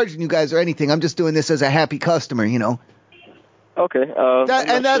not charging you guys or anything. I'm just doing this as a happy customer, Okay.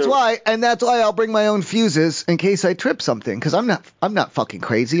 That's why I'll bring my own fuses in case I trip something, because I'm not fucking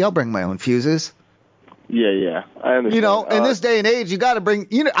crazy. I'll bring my own fuses. Yeah, I understand. In this day and age, you got to bring.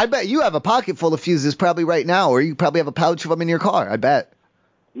 I bet you have a pocket full of fuses probably right now, or you probably have a pouch of them in your car. I bet.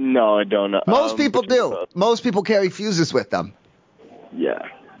 No, I don't. Most people do. Most people carry fuses with them. Yeah.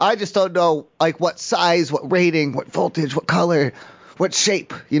 I just don't know what size, what rating, what voltage, what color, what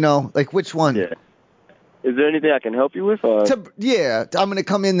shape. Which one. Yeah. Is there anything I can help you with? Yeah, I'm going to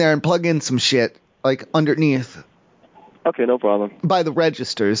come in there and plug in some shit, underneath. Okay, no problem. By the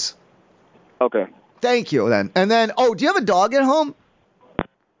registers. Okay. Thank you, then. And then, do you have a dog at home?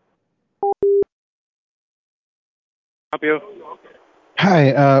 Help you?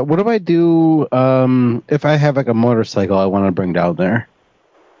 Hi, what do I do if I have a motorcycle I want to bring down there?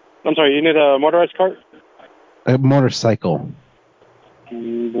 I'm sorry, you need a motorized cart? A motorcycle.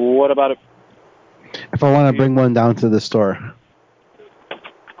 What about it? If I want to bring one down to the store.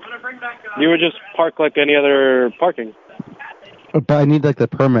 You would just park like any other parking. But I need the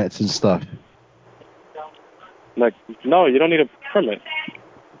permits and stuff. No, you don't need a permit.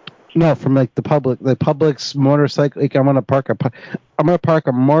 No, from the public's motorcycle. I'm gonna park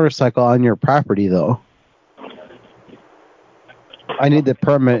a motorcycle on your property though. I need the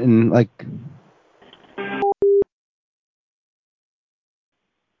permit and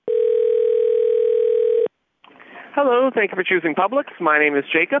Hello, thank you for choosing Publix. My name is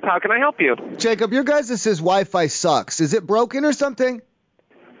Jacob. How can I help you? Jacob, your guys' says Wi-Fi sucks. Is it broken or something?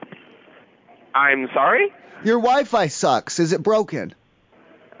 I'm sorry? Your Wi-Fi sucks. Is it broken?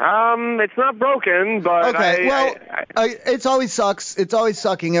 It's not broken, but okay. It always sucks. It's always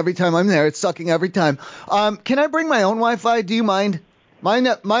sucking every time I'm there. It's sucking every time. Can I bring my own Wi-Fi? Do you mind?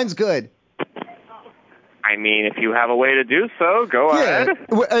 Mine's good. I mean, if you have a way to do so, go ahead.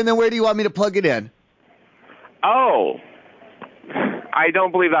 And then where do you want me to plug it in? Oh, I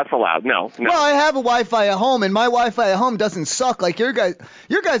don't believe that's allowed. No. Well, I have a Wi-Fi at home, and my Wi-Fi at home doesn't suck like your guys.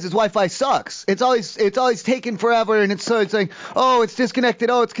 Your guys' Wi-Fi sucks. It's always taking forever, and it's saying, oh, it's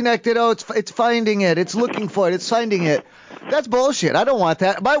disconnected. Oh, it's connected. Oh, it's finding it. It's looking for it. It's finding it. That's bullshit. I don't want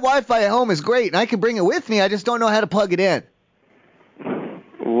that. My Wi-Fi at home is great, and I can bring it with me. I just don't know how to plug it in.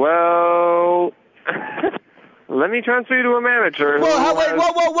 Well, let me transfer you to a manager.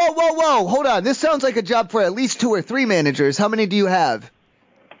 Whoa. Hold on. This sounds like a job for at least 2 or 3 managers. How many do you have?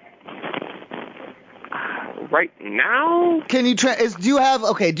 Right now? Can you do you have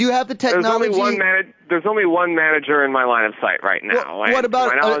the technology? There's only one manager in my line of sight right now. What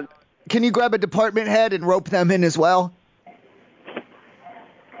about can you grab a department head and rope them in as well?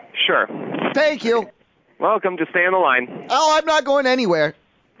 Sure. Thank you. Welcome. Just stay on the line. Oh, I'm not going anywhere.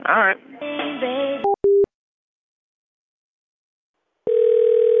 All right.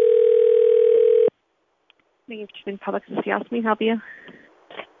 Thank you for choosing Public. This is Yasmin. May I help you?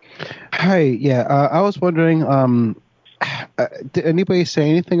 Hi, yeah, I was wondering, did anybody say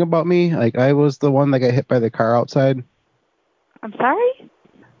anything about me? Like, I was the one that got hit by the car outside. I'm sorry?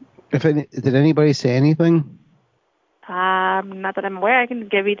 Did anybody say anything? Not that I'm aware. I can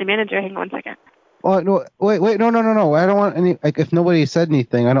give you the manager. Hang on 1 second. Oh, no, wait, no. I don't want any, like, if nobody said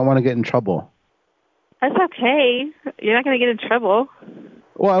anything, I don't want to get in trouble. That's okay. You're not going to get in trouble.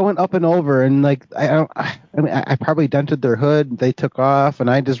 Well, I went up and over, and like I probably dented their hood. They took off, and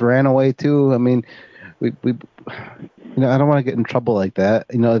I just ran away too. I mean, we I don't want to get in trouble like that.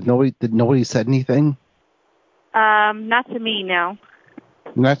 If nobody said anything. Not to me, no.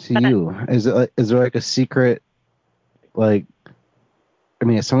 Not to you. Is there like a secret? Like, I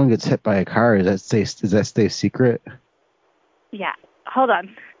mean, if someone gets hit by a car, does that stay secret? Yeah. Hold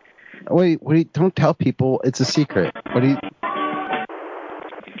on. Wait, don't tell people it's a secret. What do you?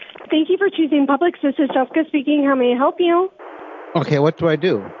 Thank you for choosing Publix. This is Jessica speaking. How may I help you? Okay, what do I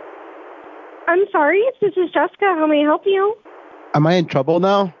do? I'm sorry. This is Jessica. How may I help you? Am I in trouble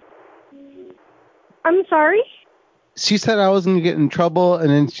now? I'm sorry? She said I was going to get in trouble, and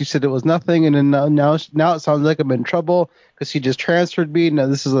then she said it was nothing, and then now it sounds like I'm in trouble because she just transferred me. Now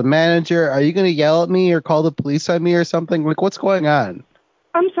this is a manager. Are you going to yell at me or call the police on me or something? Like, what's going on?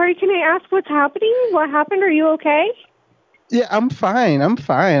 I'm sorry. Can I ask what's happening? What happened? Are you okay? Yeah, I'm fine.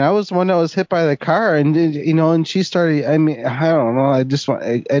 I was the one that was hit by the car, and and she started. I mean, I don't know.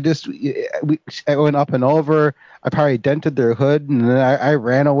 I went up and over. I probably dented their hood, and then I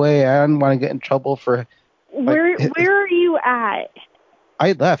ran away. I didn't want to get in trouble for. Where are you at?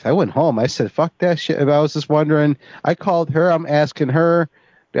 I left. I went home. I said, "Fuck that shit." I was just wondering. I called her. I'm asking her.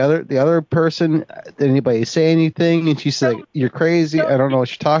 The other person. Did anybody say anything? And she said, "You're crazy. I don't know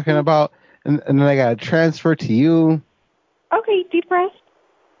what you're talking about." And then I got a transfer to you. Okay, deep breath.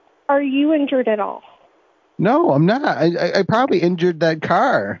 Are you injured at all? No, I'm not. I probably injured that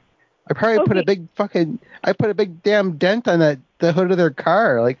car. I probably put a big damn dent on the hood of their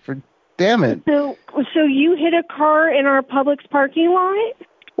car. Like, damn it. So you hit a car in our Publix parking lot?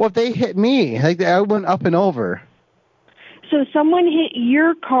 Well, they hit me. Like, I went up and over. So someone hit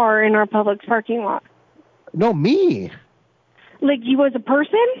your car in our Publix parking lot? No, me. Like you as a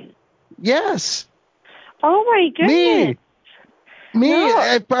person? Yes. Oh my goodness. Me. No.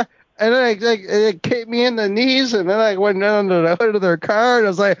 And then it kicked me in the knees, and then I went down to the hood of their car, and I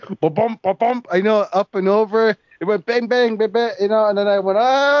was like, bump, bump, up and over. It went bang, bang, bang, bang, and then I went,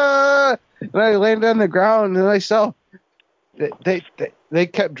 and I landed on the ground, and I saw they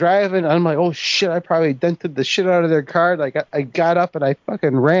kept driving. I'm like, oh shit, I probably dented the shit out of their car. Like, I got up and I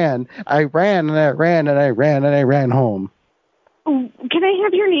fucking ran. I ran and I ran and I ran and I ran home. Can I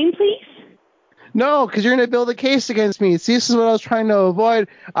have your name, please? No, because you're going to build a case against me. See, this is what I was trying to avoid.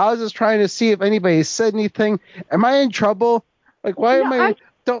 I was just trying to see if anybody said anything. Am I in trouble? Like, why am I...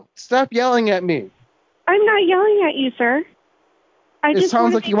 Don't stop yelling at me. I'm not yelling at you, sir. It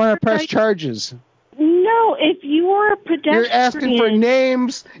sounds like you want to press charges. No, if you are a pedestrian... You're asking for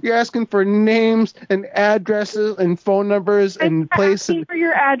names. You're asking for names and addresses and phone numbers and places. I'm not asking for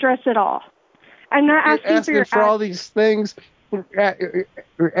your address at all. I'm not asking for your for all these things.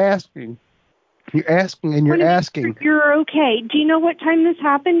 You're asking. You're asking and you're asking. You're okay. Do you know what time this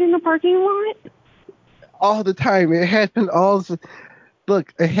happened in the parking lot? All the time. It happened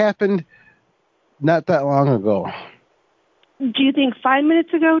Look, it happened not that long ago. Do you think 5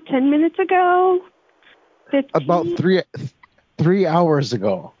 minutes ago, 10 minutes ago? 15? About 3 hours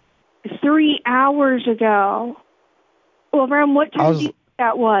ago. 3 hours ago. Well, around what time do you think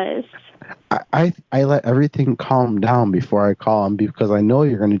that was? I let everything calm down before I call him because I know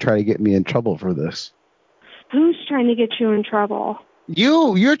you're going to try to get me in trouble for this. Who's trying to get you in trouble?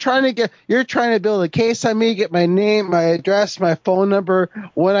 You're trying to build a case on me, get my name, my address, my phone number.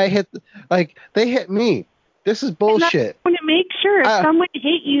 When I hit, they hit me. This is bullshit. I want to make sure if someone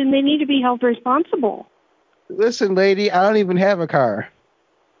hit you, they need to be held responsible. Listen, lady, I don't even have a car.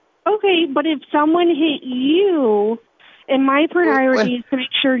 Okay, but if someone hit you, and my priority is to make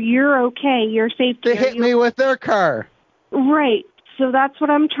sure you're okay, you're safe. They hit me with their car. Right. So that's what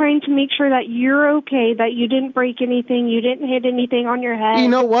I'm trying to make sure that you're okay, that you didn't break anything, you didn't hit anything on your head. You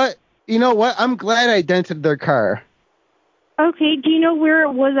know what? I'm glad I dented their car. Okay. Do you know where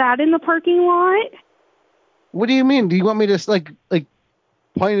it was at in the parking lot? What do you mean? Do you want me to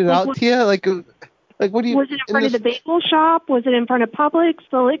point it out to you? Like, what do you? Was it in front of the bagel shop? Was it in front of Publix,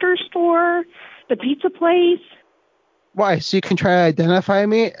 the liquor store, the pizza place? Why? So you can try to identify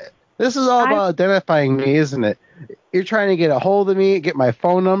me? This is all about identifying me, isn't it? You're trying to get a hold of me, get my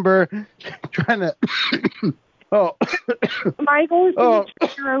phone number, trying to. Oh. My goal is to make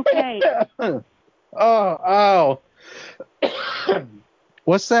sure you're okay. Oh, ow.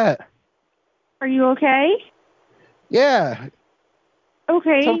 What's that? Are you okay? Yeah.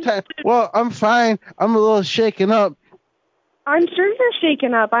 Okay. Sometimes. Well, I'm fine. I'm a little shaken up. I'm sure you're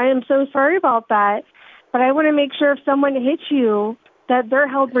shaken up. I am so sorry about that. But I want to make sure if someone hits you, that they're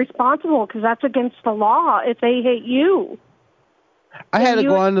held responsible, because that's against the law if they hit you. I had to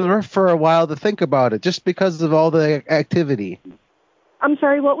go on the roof for a while to think about it, just because of all the activity. I'm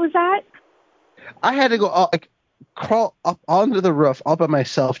sorry, what was that? I had to go crawl up onto the roof all by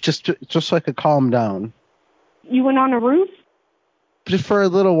myself, just so I could calm down. You went on a roof? Just for a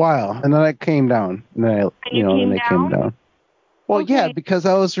little while, and then I came down. And then I came down. Well, yeah, because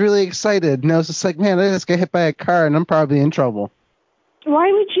I was really excited, and I was just like, man, I just got hit by a car, and I'm probably in trouble.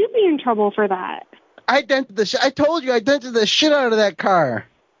 Why would you be in trouble for that? I told you I dented the shit out of that car.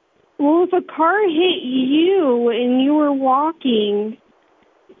 Well, if a car hit you and you were walking,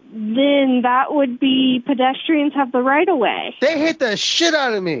 then that would be pedestrians have the right of way. They hit the shit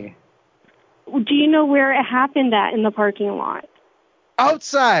out of me. Do you know where it happened at in the parking lot?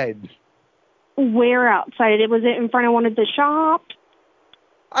 Outside. Where outside? Was it in front of one of the shops?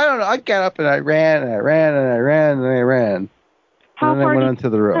 I don't know. I got up and I ran and I ran and I ran and I ran. How and then I went onto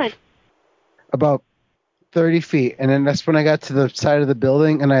the roof. About 30 feet, and then that's when I got to the side of the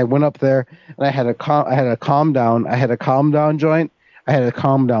building, and I went up there, and I had a calm down joint.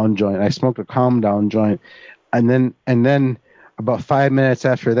 I smoked a calm down joint, and then about 5 minutes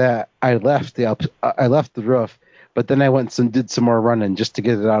after that, I left the roof, but then I went and did some more running just to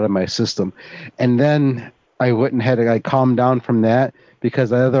get it out of my system, and then I went and had to calm down from that,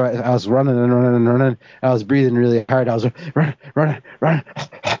 because otherwise I was running and running and running. I was breathing really hard. I was running. I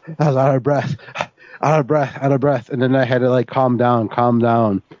was out of breath. And then I had to calm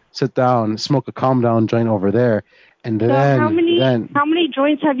down, sit down, smoke a calm down joint over there. And so then how many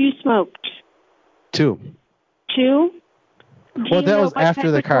joints have you smoked? 2. 2? Well, that was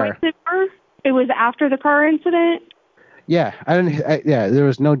after the car. It was after the car incident? Yeah, there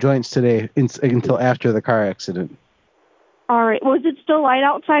was no joints today until after the car accident. All right. Was it still light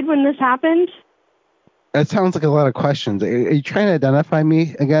outside when this happened? That sounds like a lot of questions. Are you trying to identify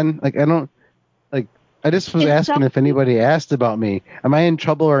me again? I just was asking if anybody asked about me. Am I in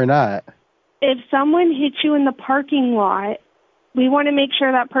trouble or not? If someone hits you in the parking lot, we want to make sure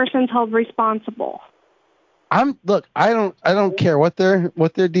that person's held responsible. I don't care what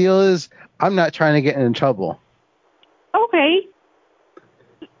their deal is. I'm not trying to get in trouble. Okay.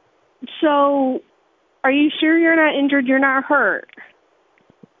 So, are you sure you're not injured? You're not hurt?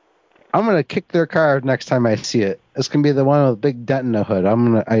 I'm gonna kick their car next time I see it. It's gonna be the one with a big dent in the hood.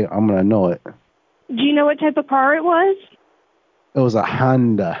 I'm gonna know it. Do you know what type of car it was? It was a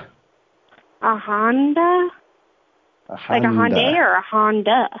Honda. A Honda? Like a Hyundai or a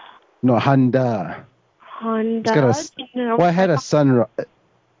Honda? No, Honda. Honda? I had a sunroof.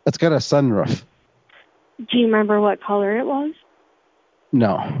 It's got a sunroof. Do you remember what color it was?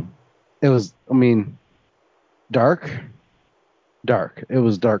 No. It was, dark. Dark. It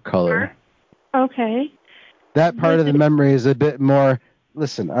was dark color. Okay. That part of the memory is a bit more.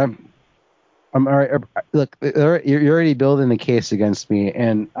 Listen, I'm all right. Look, you're already building a case against me,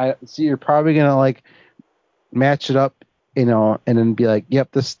 and I see you're probably gonna match it up, and then be like,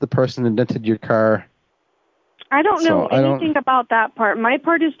 "Yep, this is the person that dented your car." I don't know anything about that part. My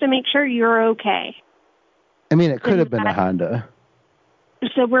part is to make sure you're okay. It could have been a Honda.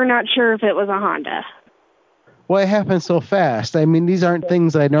 So we're not sure if it was a Honda. Well, it happened so fast. These aren't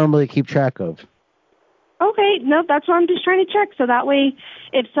things I normally keep track of. Okay, no, that's what I'm just trying to check. So that way,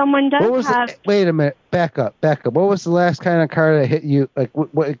 if someone does Wait a minute. Back up. What was the last kind of car that hit you?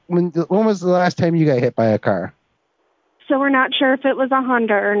 When was the last time you got hit by a car? So we're not sure if it was a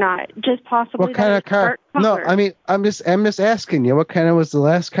Honda or not. Just possibly. What kind of car? No, I'm just asking you. What kind of was the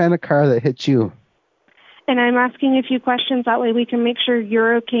last kind of car that hit you? And I'm asking a few questions. That way we can make sure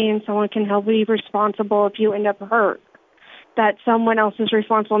you're okay and someone can help you be responsible if you end up hurt. That someone else is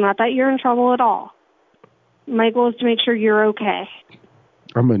responsible, not that you're in trouble at all. My goal is to make sure you're okay.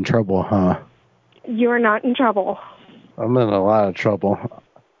 I'm in trouble, huh? You're not in trouble. I'm in a lot of trouble.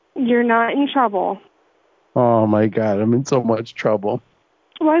 You're not in trouble. Oh, my God. I'm in so much trouble.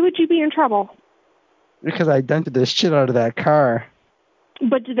 Why would you be in trouble? Because I dented the shit out of that car.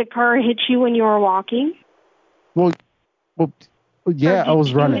 But did the car hit you when you were walking? Well, yeah, I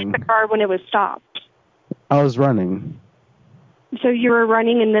was running. Did you hit the car when it was stopped? I was running. So you were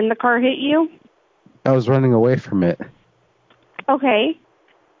running and then the car hit you? I was running away from it. Okay.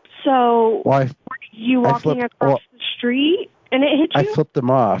 So Well, were you walking across the street and it hit you? I flipped them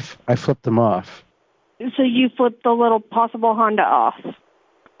off. So you flipped the little possible Honda off.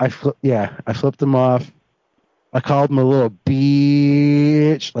 I flipped them off. I called them a little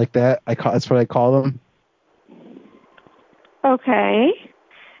bitch like that. That's what I call them. Okay.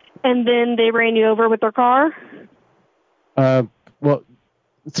 And then they ran you over with their car? Well,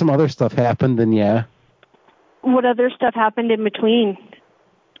 some other stuff happened, and yeah. What other stuff happened in between?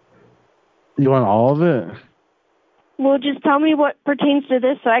 You want all of it? Well, just tell me what pertains to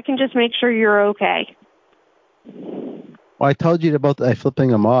this so I can just make sure you're okay. Well, I told you about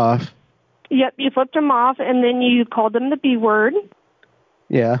flipping them off. Yep, you flipped them off, and then you called them the B word.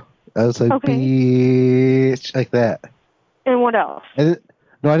 Yeah, I was like, Okay. bitch, like that. And what else? I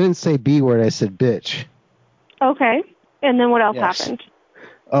didn't say B word. I said bitch. Okay. And then what else Yes. happened?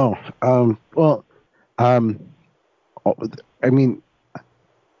 Oh, I mean,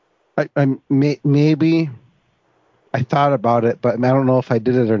 maybe I thought about it, but I don't know if I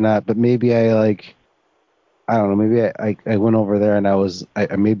did it or not. But maybe I don't know. Maybe I went over there and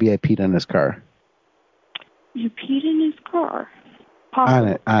maybe I peed on his car. You peed in his car?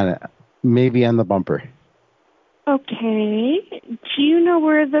 Possibly. On it. Maybe on the bumper. Okay. Do you know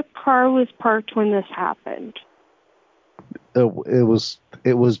where the car was parked when this happened? It was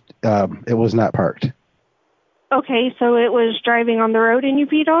not parked. Okay, so it was driving on the road and you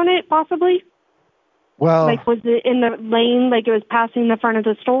peed on it, possibly? Well, like, was it in the lane, like it was passing the front of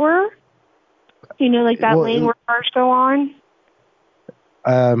the store? You know, like that lane where cars go on?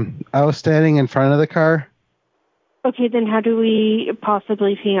 I was standing in front of the car. Okay, then how do we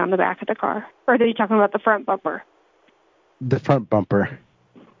possibly pee on the back of the car? Or are you talking about the front bumper? The front bumper.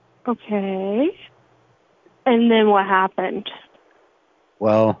 Okay. And then what happened?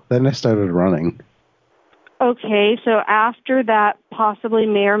 Well, then I started running. Okay, so after that possibly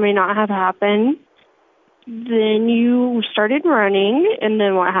may or may not have happened, then you started running, and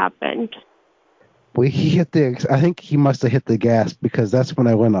then what happened? Well, I think he must have hit the gas because that's when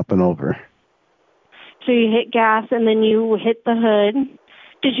I went up and over. So you hit gas, and then you hit the hood.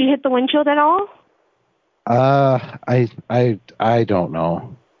 Did you hit the windshield at all? I don't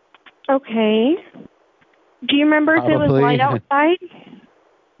know. Okay. Do you remember if it was light outside?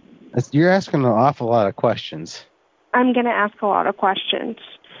 You're asking an awful lot of questions. I'm going to ask a lot of questions.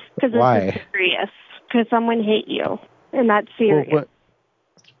 Because this is serious. Because someone hit you, and that's serious.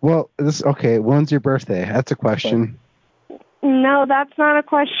 When's your birthday? That's a question. No, that's not a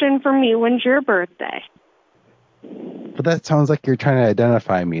question for me. When's your birthday? But that sounds like you're trying to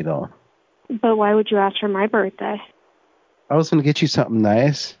identify me, though. But why would you ask for my birthday? I was going to get you something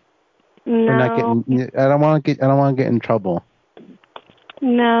nice. No. I don't want to get in trouble.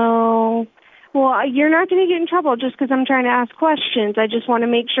 No. Well, you're not going to get in trouble just because I'm trying to ask questions. I just want to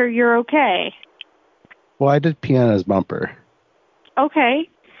make sure you're okay. Well, I did pee on his bumper. Okay.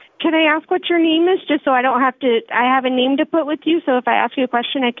 Can I ask what your name is just so I don't have to... I have a name to put with you, so if I ask you a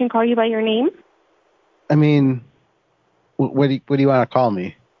question, I can call you by your name? I mean, what do you want to call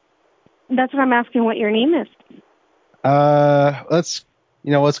me? That's what I'm asking, what your name is. Let's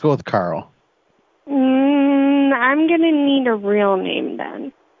go with Carl. I'm going to need a real name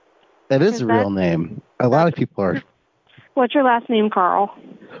then. That is a real name. A lot of people are... What's your last name, Carl?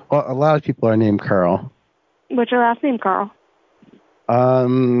 Well, a lot of people are named Carl. What's your last name, Carl?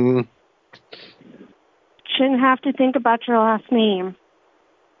 Shouldn't have to think about your last name.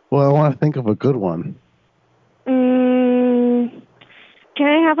 Well, I want to think of a good one. Can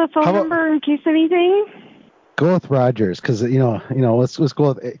I have a phone number in case anything? Go with Rogers, because let's go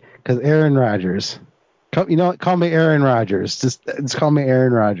with because Aaron Rodgers. Call me Aaron Rodgers. Just call me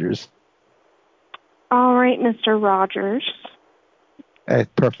Aaron Rodgers. All right, Mr. Rogers. Hey,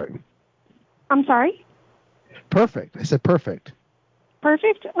 perfect. I'm sorry? Perfect. I said perfect.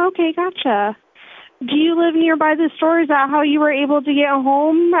 Perfect? Okay, gotcha. Do you live nearby the store? Is that how you were able to get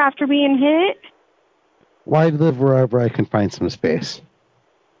home after being hit? Well, I live wherever I can find some space.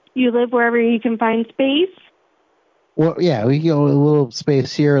 You live wherever you can find space? Well, yeah, we go a little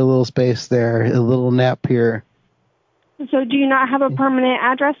space here, a little space there, a little nap here. So do you not have a permanent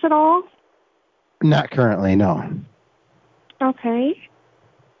address at all? Not currently, no. Okay.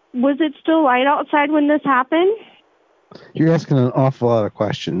 Was it still light outside when this happened? You're asking an awful lot of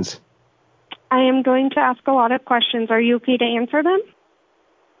questions. I am going to ask a lot of questions. Are you okay to answer them?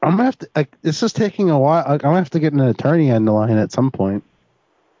 I'm gonna have to. This is taking a while. I'm gonna have to get an attorney on the line at some point.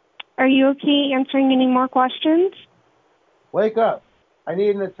 Are you okay answering any more questions? Wake up! I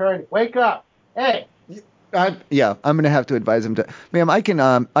need an attorney. Wake up! Hey! Yeah, I'm gonna have to advise him to. Ma'am, I can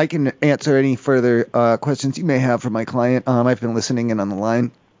answer any further questions you may have for my client. I've been listening in on the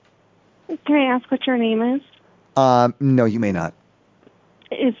line. Can I ask what your name is? No, you may not.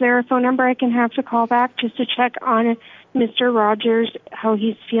 Is there a phone number I can have to call back just to check on Mr. Rogers, how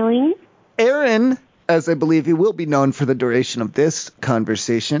he's feeling? Aaron, as I believe he will be known for the duration of this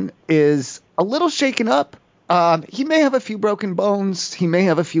conversation, is a little shaken up. He may have a few broken bones. He may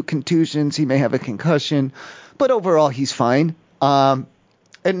have a few contusions. He may have a concussion. But overall, he's fine. And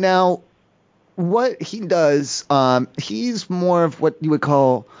now, what he does, he's more of what you would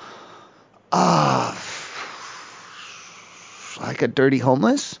call like a dirty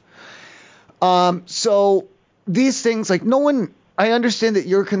homeless. So these things, like no one, I understand that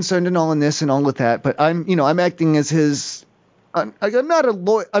you're concerned and all in this and all with that, but I'm acting as his, I'm not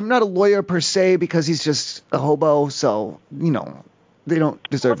a lawyer per se because he's just a hobo. So, they don't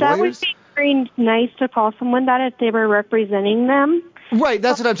deserve that lawyers. Would be very nice to call someone that if they were representing them. Right.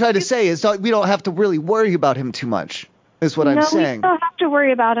 That's what I'm trying to say is we don't have to really worry about him too much. Is what I'm saying. No, we don't have to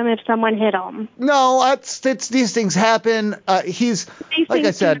worry about him if someone hit him. No, it's these things happen. These like I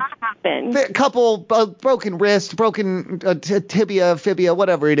said, a couple broken wrist, broken tibia, fibia,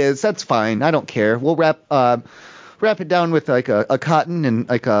 whatever it is. That's fine. I don't care. We'll wrap it down with like a cotton and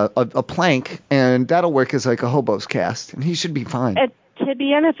like a plank, and that'll work as like a hobo's cast, and he should be fine. A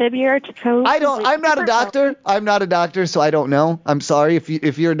tibia and a fibia are to code. I'm not a doctor. I'm not a doctor, so I don't know. I'm sorry.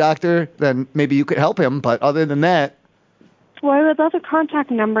 If you're a doctor, then maybe you could help him. But other than that. Well, I would love a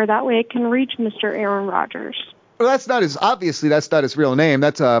contact number. That way I can reach Mr. Aaron Rodgers. Well, that's not his real name.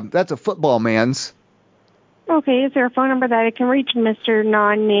 That's a football man's. Okay, is there a phone number that I can reach Mr.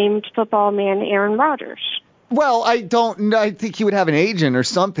 non-named football man Aaron Rodgers? Well, I think he would have an agent or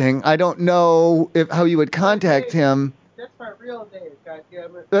something. I don't know how you would contact him. That's my real name,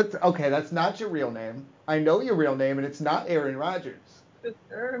 goddammit. That's not your real name. I know your real name, and it's not Aaron Rodgers. It's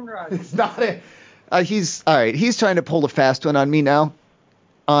Aaron Rodgers. It's not it. He's all right. He's trying to pull a fast one on me now.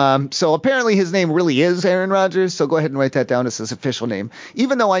 So apparently his name really is Aaron Rodgers. So go ahead and write that down as his official name,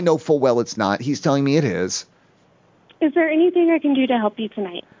 even though I know full well it's not. He's telling me it is. Is there anything I can do to help you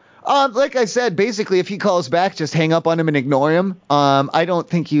tonight? Like I said, basically, if he calls back, just hang up on him and ignore him. I don't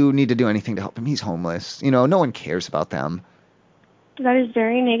think you need to do anything to help him. He's homeless. No one cares about them. That is a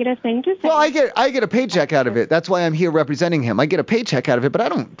very negative thing to say. Well, I get a paycheck out of it. That's why I'm here representing him. I get a paycheck out of it, but I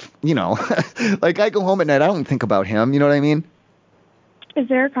don't, like I go home at night, I don't think about him. You know what I mean? Is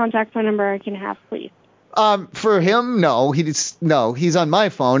there a contact phone number I can have, please? For him, no. He's on my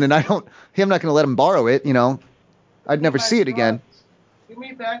phone, and I'm not going to let him borrow it. I'd never see it again. Give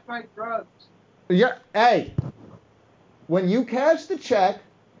me back my drugs. Yeah. Hey, when you cash the check,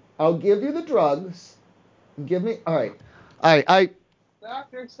 I'll give you the drugs. Give me. All right.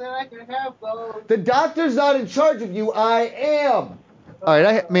 Doctor said I could have those. The doctor's not in charge of you. I am. All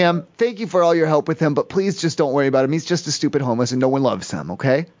right, ma'am, thank you for all your help with him, but please just don't worry about him. He's just a stupid homeless, and no one loves him,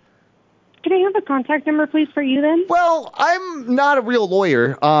 okay? Can I have a contact number, please, for you then? Well, I'm not a real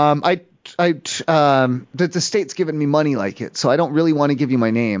lawyer. The state's given me money like it, so I don't really want to give you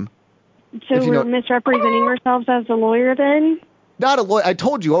my name. So we're misrepresenting ourselves as a lawyer then? Not a lawyer. I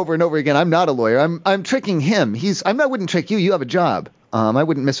told you over and over again, I'm not a lawyer. I'm tricking him. I wouldn't trick you. You have a job. I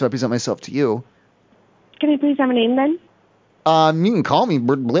wouldn't misrepresent myself to you. Can I please have a name then? You can call me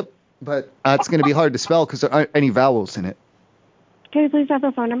Blip, but it's going to be hard to spell because there aren't any vowels in it. Can I please have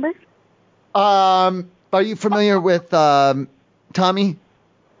a phone number? Are you familiar with Tommy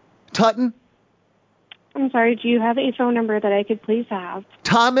Tutton? I'm sorry, do you have a phone number that I could please have?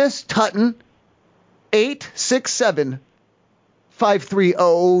 Thomas Tutton,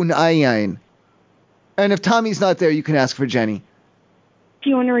 867-530-99. And if Tommy's not there, you can ask for Jenny. Do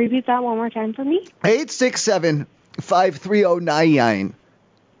you want to repeat that one more time for me? 867-530-99.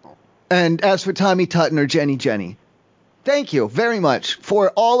 And ask for Tommy Tutton or Jenny. Thank you very much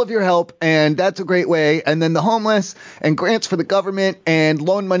for all of your help, and that's a great way. And then the homeless and grants for the government and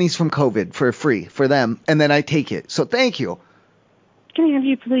loan monies from COVID for free for them, and then I take it. So thank you. Can I have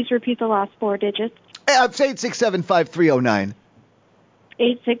you please repeat the last four digits? It's 867-5309.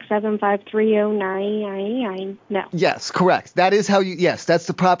 867-530-99. No. Yes, correct. That is how yes, that's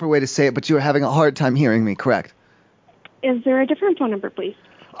the proper way to say it, but you were having a hard time hearing me, correct? Is there a different phone number, please?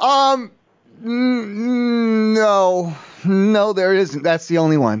 No, there isn't. That's the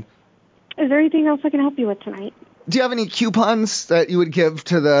only one. Is there anything else I can help you with tonight? Do you have any coupons that you would give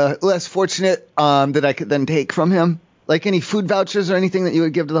to the less fortunate that I could then take from him? Like any food vouchers or anything that you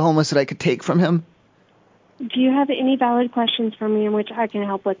would give to the homeless that I could take from him? Do you have any valid questions for me in which I can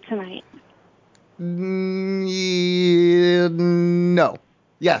help with tonight? No.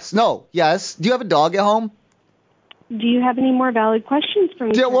 Yes. No. Yes. Do you have a dog at home? Do you have any more valid questions for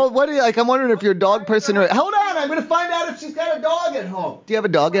me? Yeah, well, I'm wondering if you're a dog person or... Hold on, I'm going to find out if she's got a dog at home. Do you have a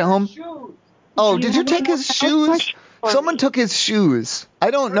dog at home? Oh, did you take his shoes? Someone took his shoes.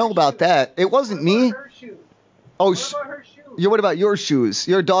 I don't know about that. It wasn't me. Oh, what about your shoes?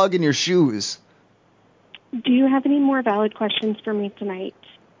 Your dog and your shoes. Do you have any more valid questions for me tonight?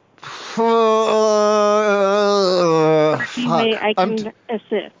 I can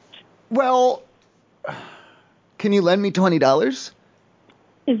assist. Well, can you lend me $20?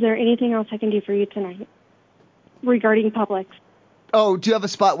 Is there anything else I can do for you tonight regarding Publix? Oh, do you have a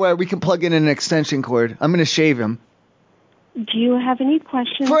spot where we can plug in an extension cord? I'm going to shave him. Do you have any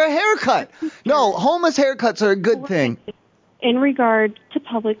questions? For a haircut. No, homeless haircuts are a good thing. In regard to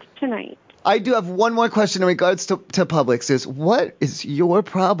Publix tonight. I do have one more question in regards to Publix. What is your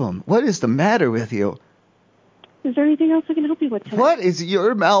problem? What is the matter with you? Is there anything else I can help you with tonight? What is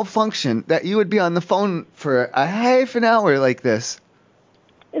your malfunction that you would be on the phone for a half an hour like this?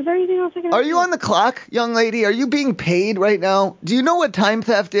 Is there anything else I can help Are you on the clock, young lady? Are you being paid right now? Do you know what time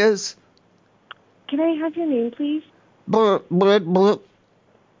theft is? Can I have your name, please? Blip, blip, blip.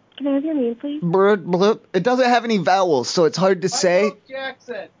 Can I have your name, please? Blip, blip. It doesn't have any vowels, so it's hard to say.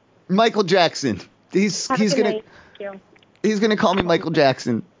 Michael Jackson. He's gonna call me Michael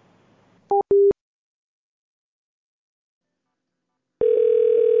Jackson.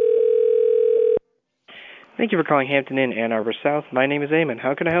 Thank you for calling Hampton Inn, Ann Arbor South. My name is Eamon.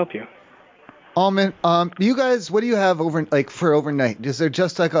 How can I help you? You guys, what do you have for overnight? Is there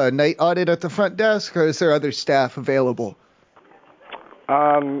just like a night audit at the front desk, or is there other staff available?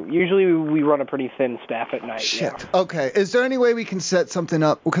 Usually we run a pretty thin staff at night. Shit. Yeah. Okay. Is there any way we can set something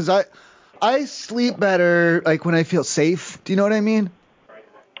up? Because I sleep better like when I feel safe. Do you know what I mean?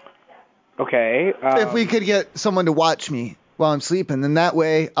 Okay. If we could get someone to watch me while I'm sleeping, then that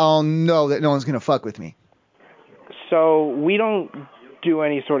way I'll know that no one's gonna fuck with me. So we don't do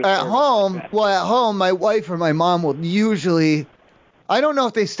any sort of at home. Well, at home, my wife or my mom will usually. I don't know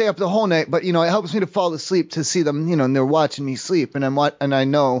if they stay up the whole night, but it helps me to fall asleep to see them, and they're watching me sleep, and I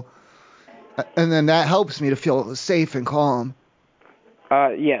know, and then that helps me to feel safe and calm.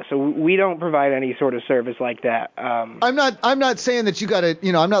 Yeah, so we don't provide any sort of service like that. I'm not saying that you gotta,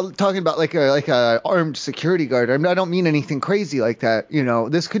 I'm not talking about like a armed security guard. I don't mean anything crazy like that.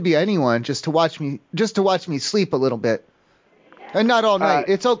 This could be anyone just to watch me sleep a little bit, and not all night.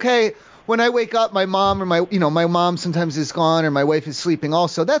 It's okay. When I wake up, my mom or my mom sometimes is gone or my wife is sleeping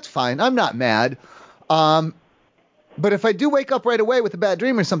also. That's fine. I'm not mad. But if I do wake up right away with a bad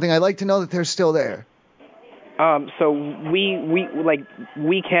dream or something, I like to know that they're still there. So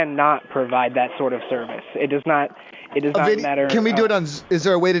we cannot provide that sort of service. It does not matter. Can we do it on? Is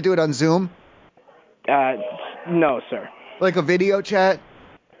there a way to do it on Zoom? No, sir. Like a video chat?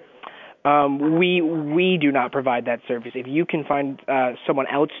 We do not provide that service. If you can find someone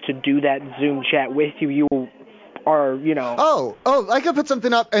else to do that Zoom chat with you, you are, Oh, I can put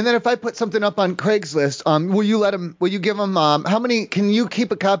something up, and then if I put something up on Craigslist, will you give them, how many, can you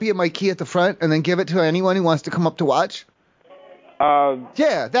keep a copy of my key at the front and then give it to anyone who wants to come up to watch?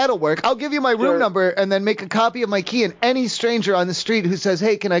 Yeah, that'll work. I'll give you my room number and then make a copy of my key, and any stranger on the street who says,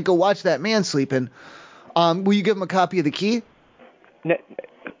 hey, can I go watch that man sleeping, will you give them a copy of the key? No,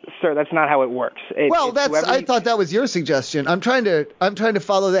 sir, that's not how it works. I thought that was your suggestion. I'm trying to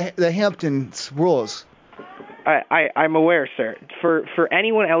follow the Hamptons rules. I'm aware, sir. For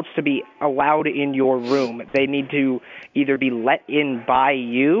anyone else to be allowed in your room, they need to either be let in by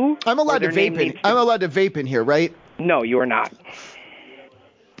you. I'm allowed to vape in. I'm allowed to vape in here, right? No, you are not.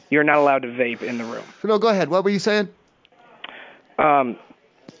 You're not allowed to vape in the room. No, go ahead. What were you saying? A,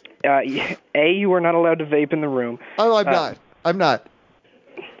 you are not allowed to vape in the room. Oh, I'm not.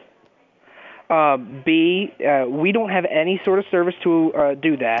 B, we don't have any sort of service to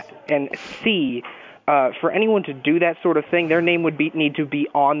do that. And C, for anyone to do that sort of thing, their name would need to be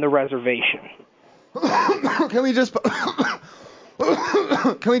on the reservation. Can we just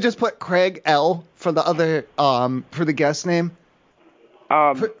put Craig L for the other for the guest name?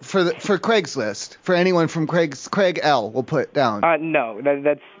 For Craigslist, for anyone from Craig L, we'll put down. No,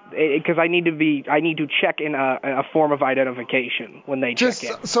 that's because I need to check in a form of identification when they check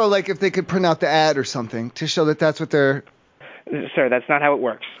in. So like if they could print out the ad or something to show that that's what they're. Sir, that's not how it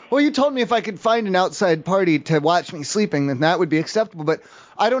works. Well, you told me if I could find an outside party to watch me sleeping, then that would be acceptable. But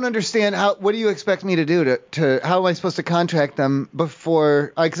I don't understand what do you expect me to do to how am I supposed to contract them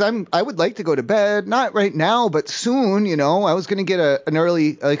before? Because I would like to go to bed, not right now, but soon. I was going to get an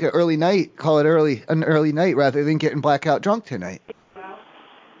early night, call it an early night rather than getting blackout drunk tonight.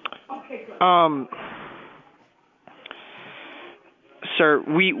 Sir,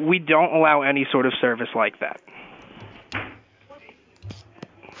 we don't allow any sort of service like that.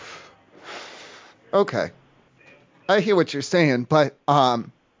 Okay. I hear what you're saying, but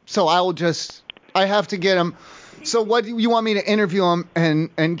so I have to get him. So what you want me to interview him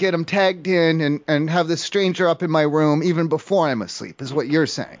and get him tagged in and have this stranger up in my room even before I'm asleep is what you're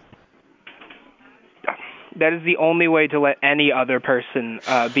saying. That is the only way to let any other person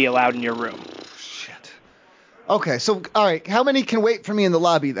be allowed in your room. Shit. Okay, so all right, how many can wait for me in the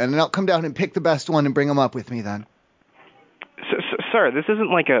lobby then? And I'll come down and pick the best one and bring them up with me then. Sir, this isn't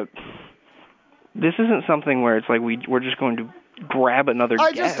something where it's like we're just going to grab another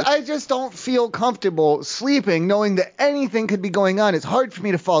guest. I just don't feel comfortable sleeping knowing that anything could be going on. It's hard for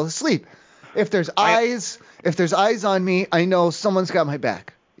me to fall asleep. If there's eyes on me, I know someone's got my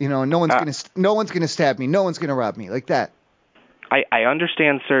back. You know, no one's gonna stab me, no one's gonna rob me like that. I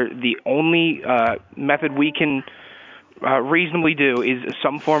understand, sir. The only method we can reasonably do is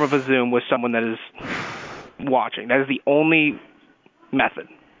some form of a Zoom with someone that is watching. That is the only method.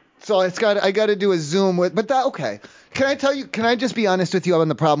 So I got to do a Zoom with, but that, okay. Can I just be honest with you on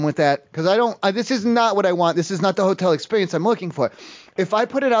the problem with that? Because this is not what I want. This is not the hotel experience I'm looking for. If I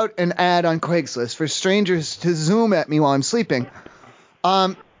put it out an ad on Craigslist for strangers to Zoom at me while I'm sleeping,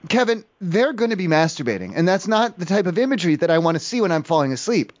 Kevin, they're going to be masturbating. And that's not the type of imagery that I want to see when I'm falling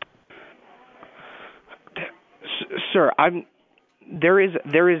asleep. Sir, there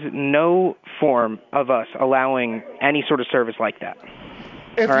is no form of us allowing any sort of service like that.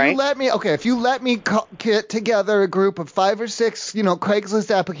 If you let me get together a group of 5 or 6, Craigslist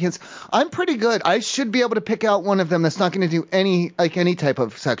applicants, I'm pretty good. I should be able to pick out one of them that's not going to do any type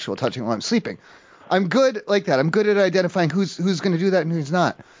of sexual touching while I'm sleeping. I'm good like that. I'm good at identifying who's going to do that and who's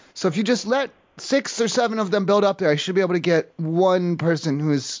not. So if you just let 6 or 7 of them build up there, I should be able to get one person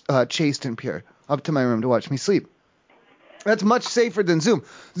who is chaste and pure up to my room to watch me sleep. That's much safer than Zoom.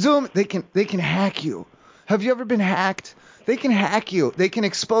 Zoom, they can hack you. Have you ever been hacked? They can hack you. They can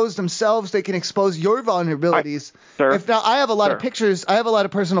expose themselves. They can expose your vulnerabilities. If now I have a lot of pictures, I have a lot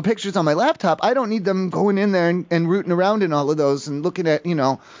of personal pictures on my laptop. I don't need them going in there and rooting around in all of those and looking at,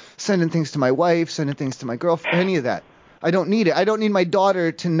 sending things to my wife, sending things to my girlfriend, any of that. I don't need it. I don't need my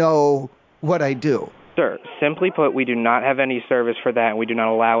daughter to know what I do. Sir, simply put, we do not have any service for that, and we do not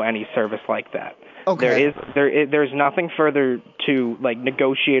allow any service like that. Okay. There's nothing further to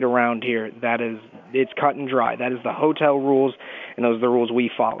negotiate around here. It's cut and dry. That is the hotel rules, and those are the rules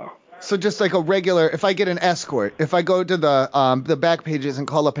we follow. So just like a regular, if I get an escort, if I go to the back pages and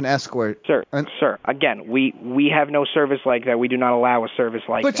call up an escort. Sir, again, we have no service like that. We do not allow a service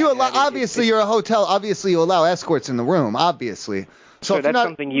like that. But you allow, obviously you're a hotel. Obviously you allow escorts in the room. Obviously. So that's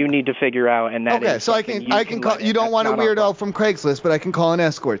something you need to figure out, and that is so I can call. You don't want a weirdo from Craigslist, but I can call an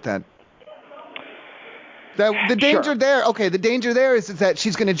escort then. The danger there. Okay, the danger there is that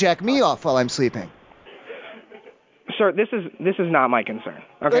she's going to jack me off while I'm sleeping. Sir, this is not my concern.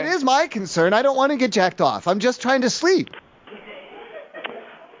 Okay. It is my concern. I don't want to get jacked off. I'm just trying to sleep.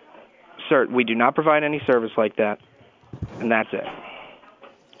 Sir, we do not provide any service like that, and that's it.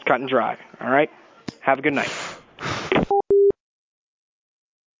 It's cut and dry. All right. Have a good night.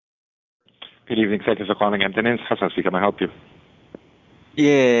 Good evening. Thank you for calling Hampton Inns. Hassan speaking. Can I help you?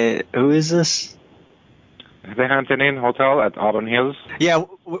 Yeah, who is this? The Hampton Inn Hotel at Auburn Hills. Yeah,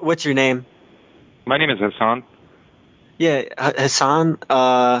 what's your name? My name is Hassan. Yeah, Hassan.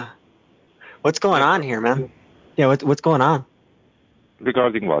 What's going on here, man? Yeah, what's going on?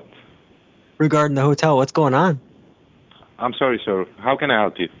 Regarding what? Regarding the hotel. What's going on? I'm sorry, sir. How can I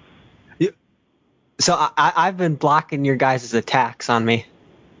help you? So I've been blocking your guys' attacks on me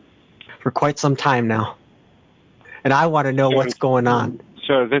for quite some time now, and I want to know what's going on.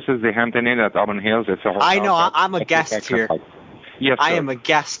 Sir, this is the Hampton Inn at Auburn Hills. It's a hotel. I know. I'm a guest here. Yes, sir. I am a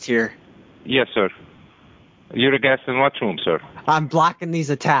guest here. Yes, sir. You're a guest in what room, sir? I'm blocking these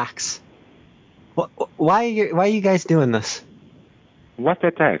attacks. Why are you guys doing this? What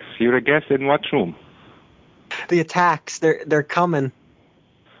attacks? You're a guest in what room? The attacks. They're coming.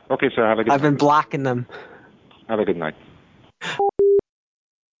 Okay, sir. Have a good night. I've been blocking them. Have a good night.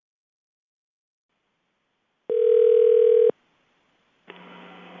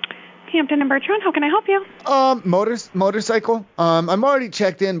 Hampton and Bertrand, how can I help you? Motorcycle. I'm already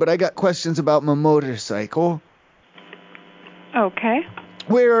checked in, but I got questions about my motorcycle. Okay.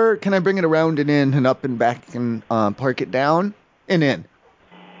 Where can I bring it around and in and up and back and park it down and in?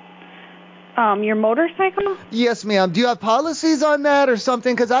 Your motorcycle? Yes, ma'am. Do you have policies on that or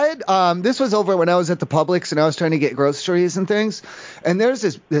something? Because I had this was over when I was at the Publix and I was trying to get groceries and things. And there's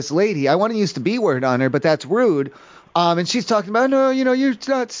this lady. I want to use the B word on her, but that's rude. And she's talking about, no, you're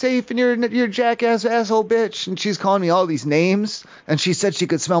not safe and you're a jackass asshole bitch. And she's calling me all these names. And she said she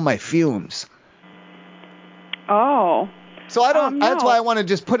could smell my fumes. Oh. So I don't. That's why I want to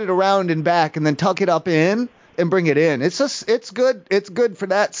just put it around and back, and then tuck it up in and bring it in. It's good. It's good for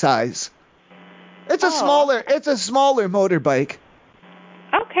that size. It's a smaller motorbike.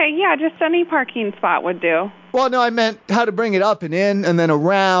 Okay, yeah, just any parking spot would do. Well, no, I meant how to bring it up and in, and then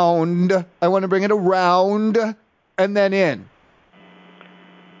around. I want to bring it around and then in.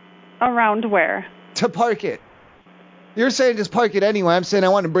 Around where? To park it. You're saying just park it anyway. I'm saying I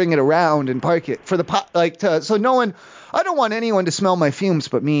want to bring it around and park it for so no one. I don't want anyone to smell my fumes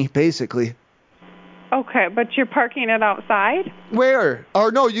but me, basically. Okay, but you're parking it outside? Where?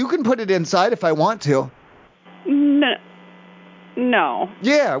 Or no, you can put it inside if I want to. No.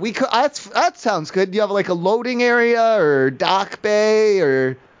 Yeah, we could. That sounds good. Do you have like a loading area or dock bay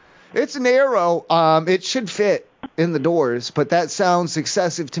or? It's narrow. It should fit in the doors, but that sounds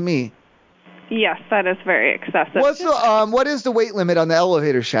excessive to me. Yes, that is very excessive. What is the weight limit on the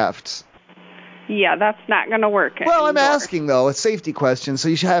elevator shafts? Yeah, that's not going to work. Well, I'm asking though, a safety question, so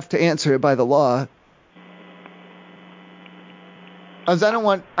you should have to answer it by the law. As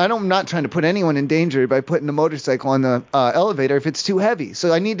I'm not trying to put anyone in danger by putting a motorcycle on the elevator if it's too heavy.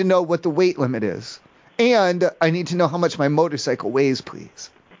 So I need to know what the weight limit is. And I need to know how much my motorcycle weighs, please.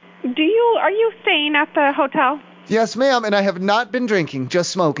 Are you staying at the hotel? Yes, ma'am, and I have not been drinking,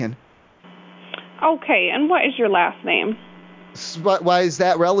 just smoking. Okay, and what is your last name? Why is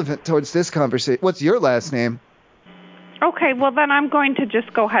that relevant towards this conversation? What's your last name? Okay, well then I'm going to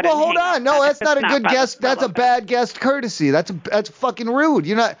just go ahead and hold on. No, that's not a good guest. That's a bad guest courtesy. That's fucking rude.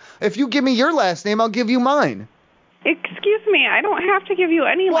 If you give me your last name, I'll give you mine. Excuse me, I don't have to give you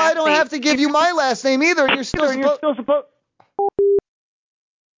any last name. Well, I don't have to give you my last name either. You're still supposed.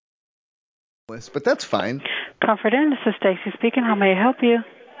 But that's fine. Comfort Inn, this is Stacy speaking. How may I help you?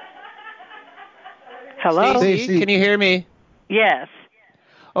 Hello? Stacey, can you hear me? Yes.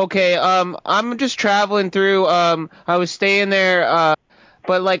 Okay, I'm just traveling through, I was staying there,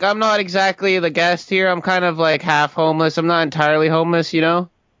 but like I'm not exactly the guest here. I'm kind of like half homeless. I'm not entirely homeless, you know?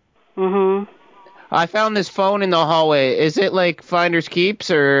 Mm-hmm. I found this phone in the hallway. Is it like Finders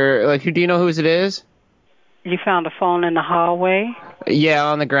Keeps or like do you know whose it is? You found a phone in the hallway? Yeah,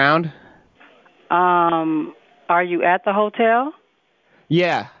 on the ground. Are you at the hotel?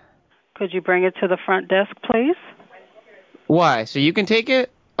 Yeah. Could you bring it to the front desk, please? Why? So you can take it?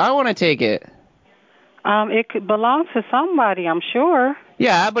 I want to take it. It could belong to somebody, I'm sure.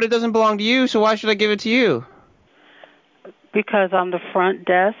 Yeah, but it doesn't belong to you, so why should I give it to you? Because I'm the front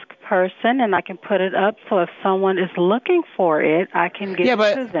desk person, and I can put it up so if someone is looking for it, I can get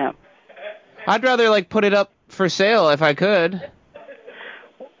it to them. I'd rather like put it up for sale if I could.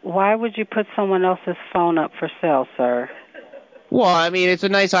 Why would you put someone else's phone up for sale, sir? Well, I mean, it's a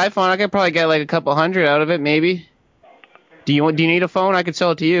nice iPhone. I could probably get like a couple $100 out of it, maybe. Do you need a phone? I could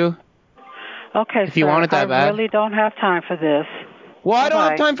sell it to you. Okay, if you want it that bad. I really don't have time for this. Well, I don't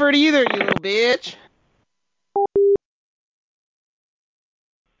have time for it either, you little bitch.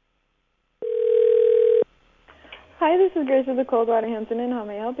 Hi, this is Grace of the Coldwater Hampton Inn. How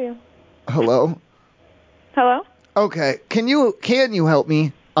may I help you? Hello? Hello? Okay, can you help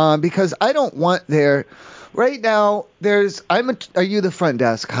me? Because I don't want there. Right now, are you the front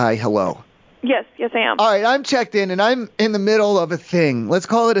desk? Hi, hello. Yes, I am. All right, I'm checked in, and I'm in the middle of a thing. Let's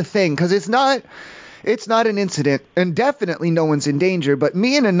call it a thing, because it's not an incident, and definitely no one's in danger, but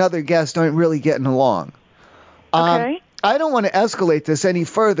me and another guest aren't really getting along. Okay. I don't want to escalate this any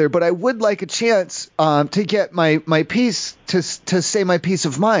further, but I would like a chance to get my piece, to say my peace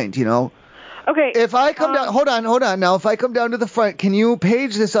of mind, you know? Okay. If I come down, hold on. Now, if I come down to the front, can you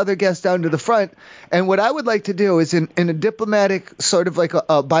page this other guest down to the front? And what I would like to do is in a diplomatic sort of like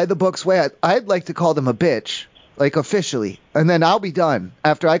a by the books way, I'd like to call them a bitch, like officially, and then I'll be done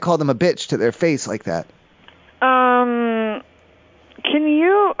after I call them a bitch to their face like that. Can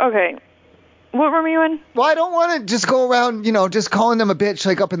you? Okay. What room are you in? Well, I don't want to just go around, just calling them a bitch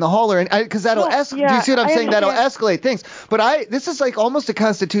like up in the holler, because that'll escalate. Do you see what I'm saying? That'll escalate things. But this is like almost a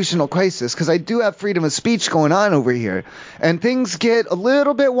constitutional crisis because I do have freedom of speech going on over here, and things get a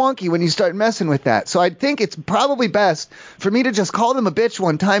little bit wonky when you start messing with that. So I think it's probably best for me to just call them a bitch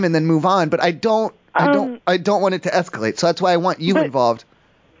one time and then move on. But I don't want it to escalate. So that's why I want you involved.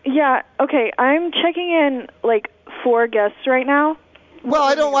 Yeah. Okay. I'm checking in like 4 guests right now. Well,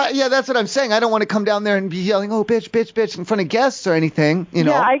 I don't want. Yeah, that's what I'm saying. I don't want to come down there and be yelling, "Oh, bitch, bitch, bitch," in front of guests or anything.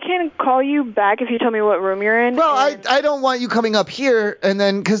 Yeah, I can call you back if you tell me what room you're in. Well, I don't want you coming up here and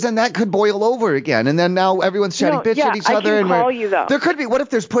because then that could boil over again, and then now everyone's chatting bitch at each other. I can call you though. There could be. What if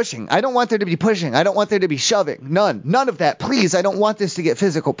there's pushing? I don't want there to be pushing. I don't want there to be shoving. None of that. Please, I don't want this to get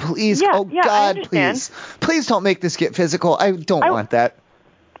physical. Please, God, please don't make this get physical. I don't want that.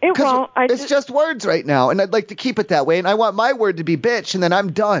 It won't. It's just words right now, and I'd like to keep it that way. And I want my word to be bitch, and then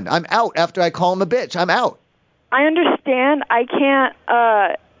I'm done. I'm out after I call him a bitch. I'm out. I understand. I can't,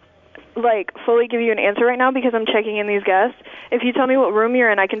 fully give you an answer right now because I'm checking in these guests. If you tell me what room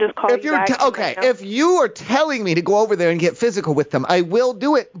you're in, I can just call you back. Okay, if you are telling me to go over there and get physical with them, I will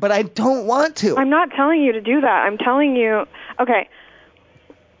do it, but I don't want to. I'm not telling you to do that. I'm telling you, okay.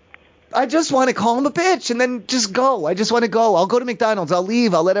 I just want to call him a bitch and then just go. I just want to go. I'll go to McDonald's. I'll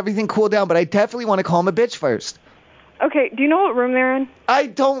leave. I'll let everything cool down, but I definitely want to call him a bitch first. Okay, do you know what room they're in? I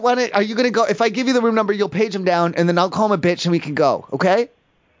don't want to. Are you going to go? If I give you the room number, you'll page him down, and then I'll call him a bitch and we can go, okay?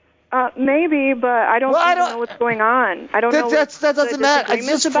 Maybe, but I don't know what's going on. I don't know what that doesn't matter.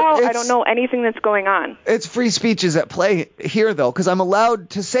 It's about. I don't know anything that's going on. It's free speech is at play here, though, because I'm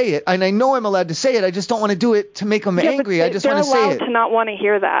allowed to say it, and I know I'm allowed to say it. I just don't want to do it to make them angry. I just want to say it. They're allowed to not want to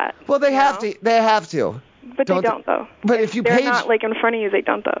hear that. Well, they have to. They have to. But they don't, though. But if you they're page... not, in front of you, they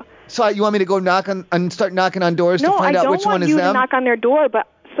don't, though. So you want me to go start knocking on doors to find out which one is them? No, I don't want you to knock on their door, but...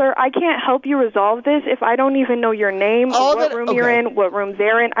 Sir, I can't help you resolve this if I don't even know your name, what room you're in, what room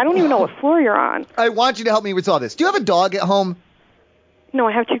they're in. I don't even know what floor you're on. I want you to help me resolve this. Do you have a dog at home? No,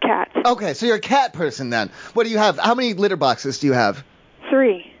 I have 2 cats. Okay, so you're a cat person then. What do you have? How many litter boxes do you have?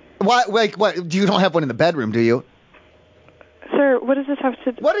 3. What? You don't have one in the bedroom, do you? Sir, what does this have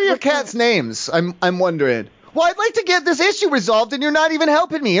to do? What are your cats' names? I'm wondering. Well, I'd like to get this issue resolved, and you're not even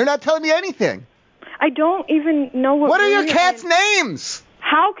helping me. You're not telling me anything. I don't even know what. What are your cats' names?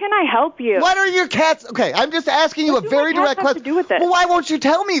 How can I help you? What are your cats? Okay, I'm just asking you a very direct question. What to do with this? Well, why won't you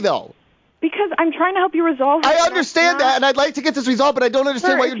tell me, though? Because I'm trying to help you resolve it. I understand that, and I'd like to get this resolved, but I don't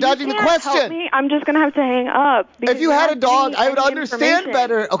understand why you're dodging the question. Help me, I'm just going to have to hang up. If you had a dog, I would understand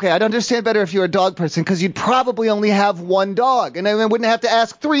better. Okay, I'd understand better if you were a dog person, because you'd probably only have 1 dog, and I wouldn't have to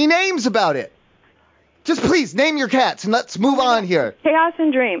ask 3 names about it. Just please, name your cats, and let's move on here. Chaos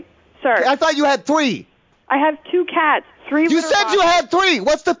and Dream, sir. I thought you had 3. I have 2 cats. 3 You said you had 3.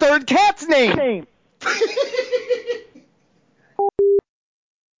 What's the 3rd cat's name?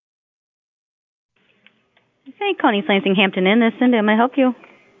 Hey, Connie's Lansing Hampton Inn. This Cindy. May I help you?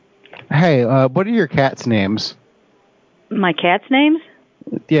 Hey, what are your cats' names? My cat's names?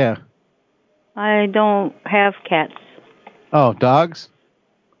 Yeah. I don't have cats. Oh, dogs?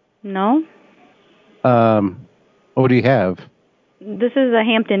 No. What do you have? This is a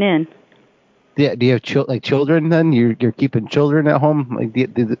Hampton Inn. Yeah. Do you have children then? You're keeping children at home? Like,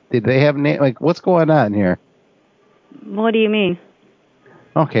 did they have name? Like, what's going on here? What do you mean?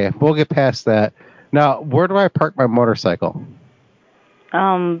 Okay, we'll get past that. Now, where do I park my motorcycle?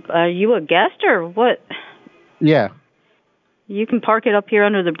 Are you a guest or what? Yeah. You can park it up here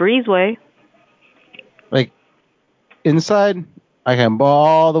under the breezeway. Like, inside? I can go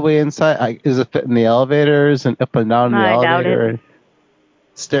all the way inside. Is it fit in the elevators and up and down the elevator?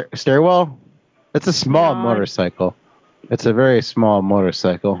 Doubt it. Stairwell? It's a small motorcycle. It's a very small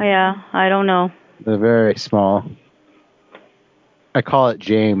motorcycle. Yeah, I don't know. They're very small. I call it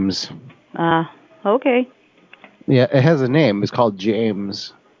James. Okay. Yeah, it has a name. It's called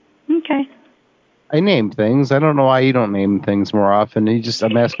James. Okay. I name things. I don't know why you don't name things more often.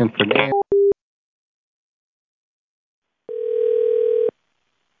 I'm asking for names.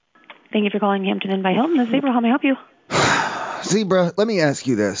 Thank you for calling Hampton Inn by Hilton. This is Zebra. How may I help you? Zebra, let me ask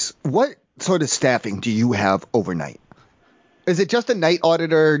you this. What sort of staffing do you have overnight? Is it just a night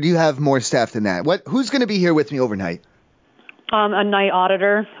auditor, or do you have more staff than that? Who's going to be here with me overnight? A night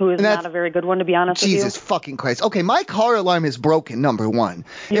auditor who is not a very good one, to be honest with you. Jesus fucking Christ. Okay, my car alarm is broken, number one.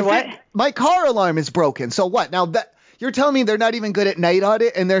 What? My car alarm is broken. So what? Now, you're telling me they're not even good at night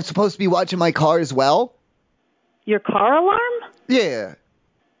audit, and they're supposed to be watching my car as well? Your car alarm? Yeah.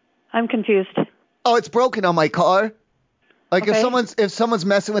 I'm confused. Oh, it's broken on my car? Like, okay. if someone's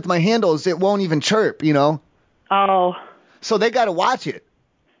messing with my handles, it won't even chirp, you know? Oh. So they got to watch it.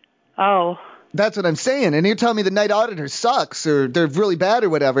 Oh. That's what I'm saying. And you're telling me the night auditor sucks or they're really bad or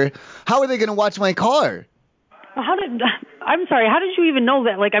whatever. How are they going to watch my car? I'm sorry, how did you even know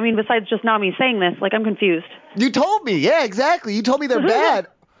that? Like, I mean, besides just now me saying this, like, I'm confused. You told me. Yeah, exactly. You told me they're bad.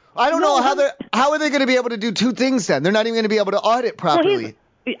 I don't know how are they going to be able to do 2 things then? They're not even going to be able to audit properly. Well,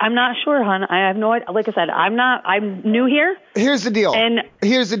 I'm not sure, hon. I have no idea. Like I said, I'm new here. Here's the deal.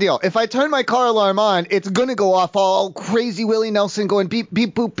 If I turn my car alarm on, it's going to go off all crazy Willie Nelson going beep,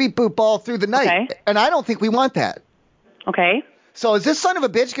 beep, boop all through the night. Okay. And I don't think we want that. Okay. So is this son of a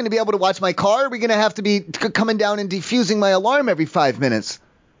bitch going to be able to watch my car? Or are we going to have to be coming down and defusing my alarm every 5 minutes?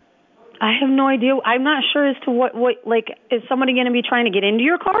 I have no idea. I'm not sure as to what like, is somebody going to be trying to get into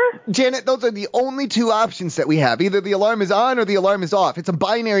your car? Janet, those are the only two options that we have. Either the alarm is on or the alarm is off. It's a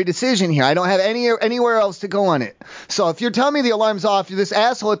binary decision here. I don't have anywhere else to go on it. So if you're telling me the alarm's off, this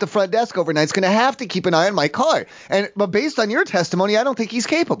asshole at the front desk overnight is going to have to keep an eye on my car. But based on your testimony, I don't think he's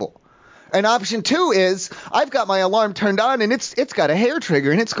capable. And option 2 is I've got my alarm turned on and it's got a hair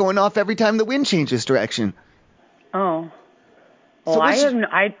trigger and it's going off every time the wind changes direction. Oh. Well, So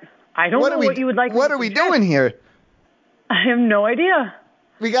I don't know what you would like. What are we doing here? I have no idea.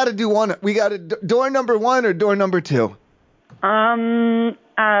 We got to do one. We got to door number 1 or door number 2. I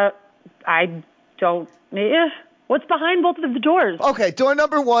don't. What's behind both of the doors? Okay, door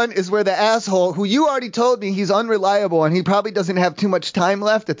number 1 is where the asshole, who you already told me he's unreliable and he probably doesn't have too much time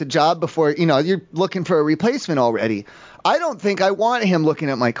left at the job before, you're looking for a replacement already. I don't think I want him looking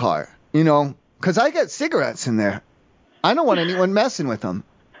at my car, because I got cigarettes in there. I don't want anyone messing with them.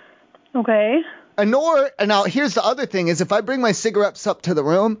 Okay. And now here's the other thing is if I bring my cigarettes up to the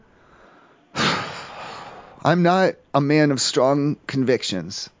room, I'm not a man of strong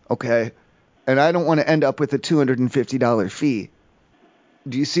convictions, okay? And I don't want to end up with a $250 fee.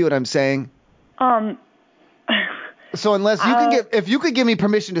 Do you see what I'm saying? So unless if you could give me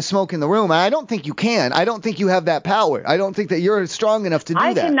permission to smoke in the room, I don't think you can. I don't think you have that power. I don't think that you're strong enough to do that.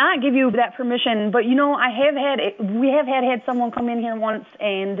 I cannot give you that permission, but we have had someone come in here once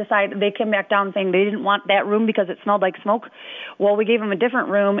and decide they came back down saying they didn't want that room because it smelled like smoke. Well, we gave them a different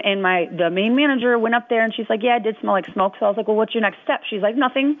room, and the main manager went up there and she's like, yeah, it did smell like smoke. So I was like, well, what's your next step? She's like,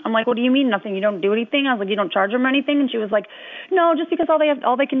 nothing. I'm like, what do you mean nothing? You don't do anything? I was like, you don't charge them or anything? And she was like, no, just because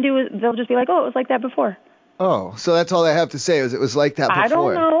all they can do is they'll just be like, oh, it was like that before. Oh, so that's all I have to say is it was like that before. I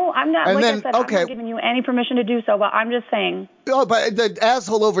don't know. I'm not, And like then, I said, okay. I'm not giving you any permission to do so, but I'm just saying. Oh, but the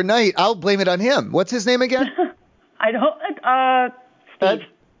asshole overnight, I'll blame it on him. What's his name again? I don't, Steve.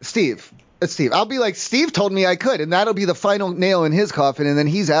 Steve. It's Steve. I'll be like, Steve told me I could, and that'll be the final nail in his coffin, and then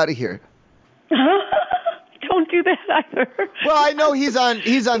he's out of here. Don't do that either. Well, I know he's on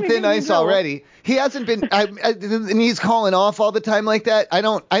thin ice already. He hasn't been, and he's calling off all the time like that.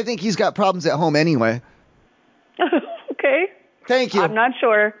 I think he's got problems at home anyway. Okay. Thank you. I'm not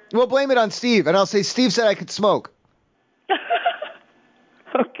sure. We'll blame it on Steve, and I'll say Steve said I could smoke.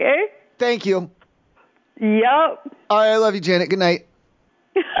 Okay. Thank you. Yep. All right, I love you, Janet. Good night.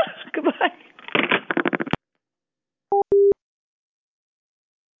 Goodbye.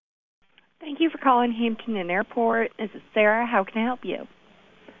 Thank you for calling Hampton Inn Airport. This is Sarah. How can I help you?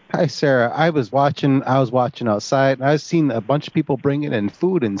 Hi, Sarah. I was watching outside, and I've seen a bunch of people bringing in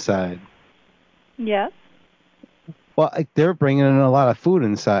food inside. Yes. Well, they're bringing in a lot of food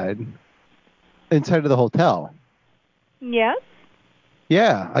inside of the hotel. Yes.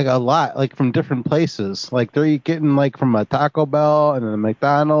 Yeah, like a lot, like from different places. Like they're getting like from a Taco Bell and a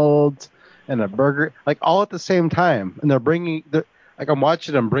McDonald's and a burger, like all at the same time. And I'm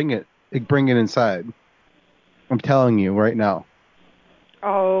watching them bring it inside. I'm telling you right now.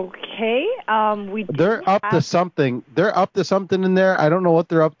 Okay. They're up to something. They're up to something in there. I don't know what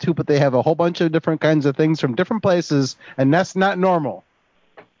they're up to, but they have a whole bunch of different kinds of things from different places, and that's not normal.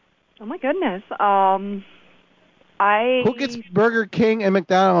 Oh my goodness. Who gets Burger King and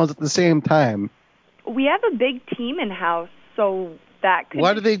McDonald's at the same time? We have a big team in house, so that could.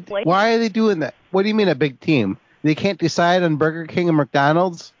 Why are they doing that? What do you mean a big team? They can't decide on Burger King and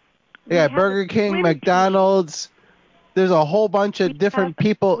McDonald's? They got Burger King, McDonald's. There's a whole bunch of different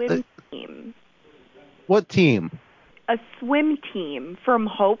people. Swim team. What team? A swim team from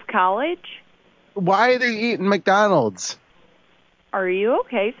Hope College. Why are they eating McDonald's? Are you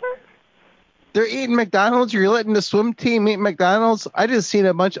okay, sir? They're eating McDonald's? You're letting the swim team eat McDonald's? I just seen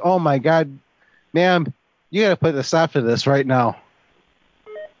a bunch. Oh, my God. Ma'am, you got to put a stop to this right now.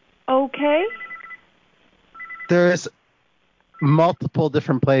 Okay. There's multiple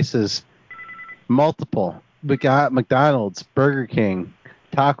different places. Multiple. We got McDonald's, Burger King,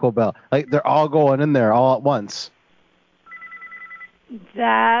 Taco Bell. Like, they're all going in there all at once.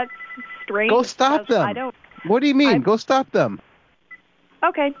 That's strange. Go stop them. What do you mean? Go stop them.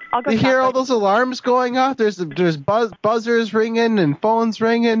 Okay, I'll go. You hear all those alarms going off? There's buzzers ringing and phones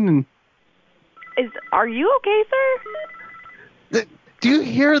ringing. And are you okay, sir? Do you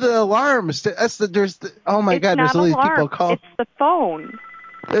hear the alarms? Oh my God! There's all these people calling. It's the phone.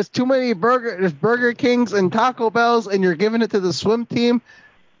 There's too many Burger Kings and Taco Bells, and you're giving it to the swim team.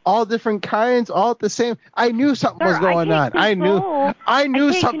 All different kinds, all at the same. I knew something was going on. I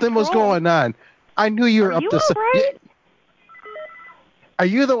knew something was going on. I knew you were up to something. Right? Are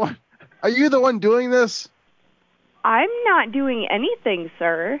you the one? Are you the one doing this? I'm not doing anything,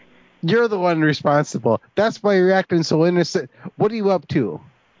 sir. You're the one responsible. That's why you're acting so innocent. What are you up to?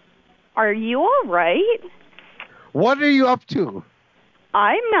 Are you all right? What are you up to?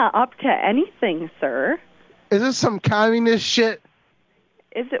 I'm not up to anything, sir. Is this some communist shit?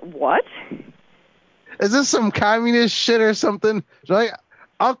 Is it what? Is this some communist shit or something? Like,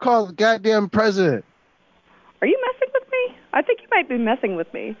 I'll call the goddamn president. Are you messing with me? I think you might be messing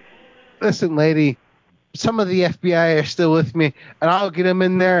with me. Listen, lady, some of the FBI are still with me, and I'll get them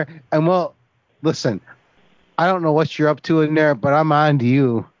in there, and listen, I don't know what you're up to in there, but I'm on to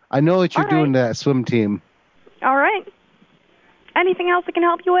you. I know what you're doing to that swim team. All right. Anything else I can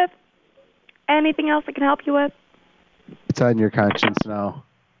help you with? Anything else I can help you with? It's on your conscience now.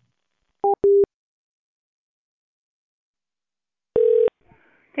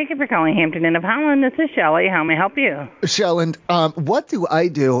 Thank you for calling Hampton Inn of Holland. This is Shelley. How may I help you? Shelland, what do I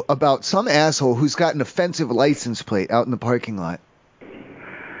do about some asshole who's got an offensive license plate out in the parking lot?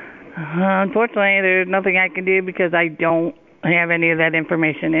 Unfortunately, there's nothing I can do because I don't have any of that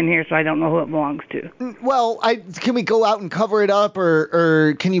information in here, so I don't know who it belongs to. Well, can we go out and cover it up,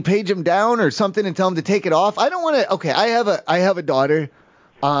 or can you page him down or something and tell him to take it off? I don't want to. Okay, I have a daughter.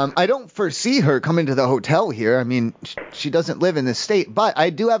 I don't foresee her coming to the hotel here. I mean, she doesn't live in this state, but I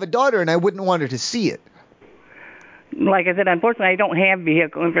do have a daughter, and I wouldn't want her to see it. Like I said, unfortunately, I don't have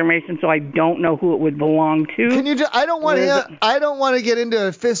vehicle information, so I don't know who it would belong to. Can you I don't want to get into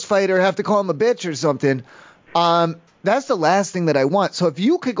a fist fight or have to call him a bitch or something. That's the last thing that I want. So if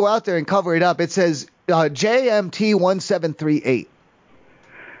you could go out there and cover it up, it says JMT 1738.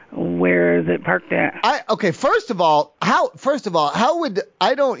 Where is it parked at? Okay, first of all, how would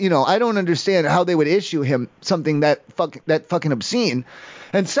I don't understand how they would issue him something that fucking obscene.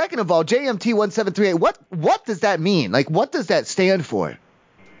 And second of all, JMT 1738, what does that mean? Like, what does that stand for?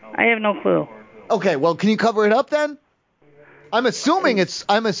 I have no clue. Okay, well, can you cover it up then? I'm assuming it's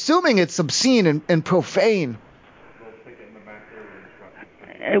obscene and profane.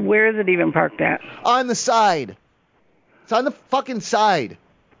 Where is it even parked at? On the side. It's on the fucking side.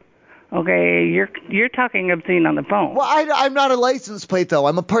 Okay, you're talking obscene on the phone. Well, I'm not a license plate, though.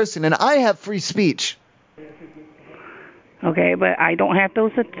 I'm a person, and I have free speech. Okay, but I don't have to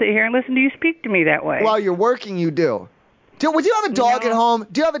sit here and listen to you speak to me that way. While you're working, you do. Would you have a dog at home?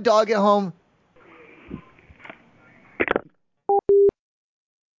 Do you have a dog at home?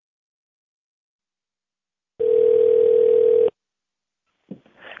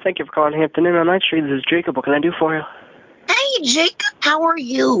 Thank you for calling Hampton Inn on Ninth Street. This is Jacob. What can I do for you? Hey, Jacob, how are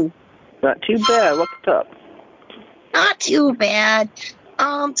you? Not too bad. What's up? Not too bad.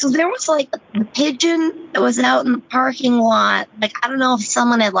 So there was like a pigeon that was out in the parking lot. Like, I don't know if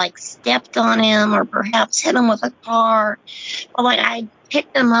someone had like stepped on him or perhaps hit him with a car. But like, I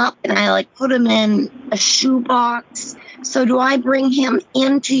picked him up and I like put him in a shoebox. So do I bring him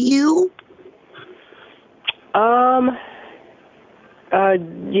into you?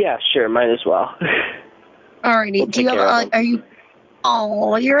 Yeah, sure. Might as well. Alrighty. Do you have are you?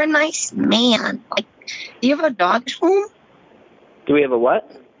 Oh, you're a nice man. Like, do you have a dog at home? Do we have a what?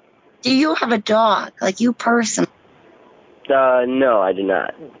 Do you have a dog? Like, you person? No, I do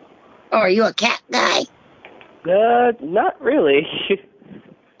not. Oh, are you a cat guy? Not really.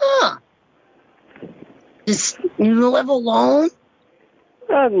 Huh. You live alone?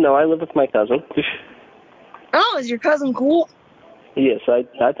 No, I live with my cousin. Oh, is your cousin cool? Yes,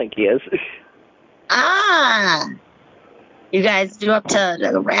 I think he is. Ah. You guys do up to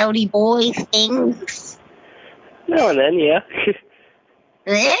the rowdy boy things? Now and then, yeah.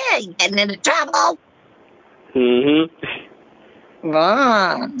 Yeah, you getting into trouble? Mm-hmm.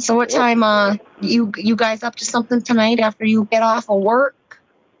 Ah. So what time, you guys up to something tonight after you get off of work?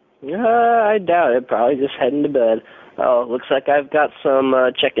 I doubt it. Probably just heading to bed. Oh, looks like I've got some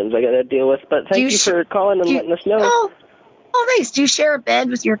chickens I got to deal with. But thank you for calling and letting us know. Oh, thanks. Do you share a bed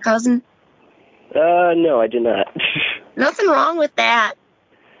with your cousin? No, I do not. Nothing wrong with that.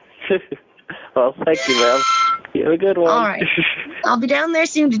 Well, thank you, ma'am. You have a good one. All right. I'll be down there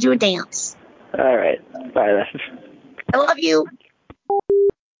soon to do a dance. All right. Bye, then. I love you.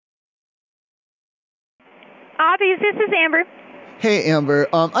 Arbys, this is Amber. Hey, Amber.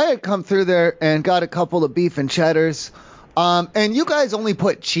 I had come through there and got a couple of beef and cheddars. And you guys only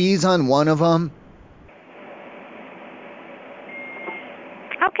put cheese on one of them.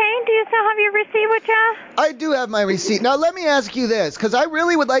 Okay, do you still have your receipt with you? I do have my receipt. Now, let me ask you this, because I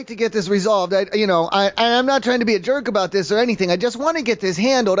really would like to get this resolved. I'm not trying to be a jerk about this or anything. I just want to get this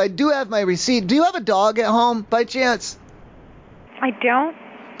handled. I do have my receipt. Do you have a dog at home, by chance? I don't.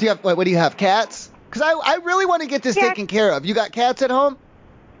 Do you have, what do you have, cats? Because I really want to get this taken care of. You got cats at home?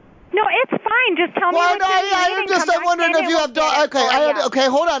 No, it's fine. Just tell me what you need. I'm wondering if you have dog. Okay,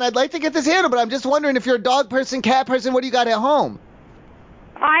 hold on. I'd like to get this handled, but I'm just wondering if you're a dog person, cat person. What do you got at home?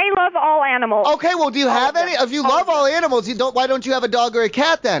 I love all animals. Okay, well, do you have any? If you love all animals, why don't you have a dog or a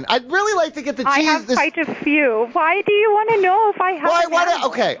cat then? I'd really like to get the cheese. I have quite a few. Why do you want to know if I have an animal?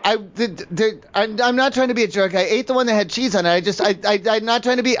 Okay, I'm not trying to be a jerk. I ate the one that had cheese on it. I'm not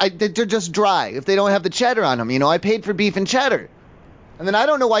trying to be. They're just dry. If they don't have the cheddar on them, I paid for beef and cheddar. And then I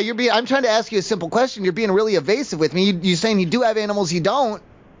don't know why you're being. I'm trying to ask you a simple question. You're being really evasive with me. You're saying you do have animals, you don't.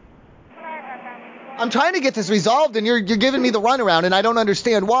 I'm trying to get this resolved, and you're giving me the runaround, and I don't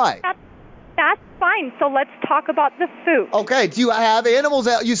understand why. That's fine. So let's talk about the food. Okay, do you have animals?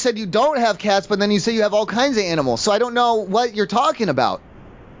 You said you don't have cats, but then you say you have all kinds of animals. So I don't know what you're talking about.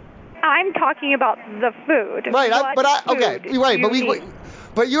 I'm talking about the food. Right,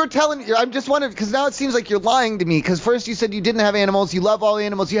 but you're telling. I'm just wondering because now it seems like you're lying to me. Because first you said you didn't have animals, you love all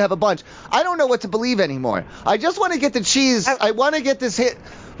animals, you have a bunch. I don't know what to believe anymore. I just want to get the cheese. I want to get this hit.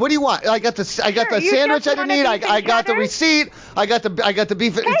 What do you want? I got the sandwich I didn't eat. I got the receipt. I got the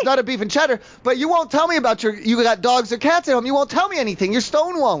beef. Hey. It's not a beef and cheddar. But you won't tell me about you got dogs or cats at home. You won't tell me anything. You're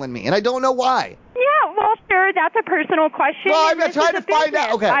stonewalling me, and I don't know why. Yeah, well, sir, that's a personal question. Well, I'm not trying to find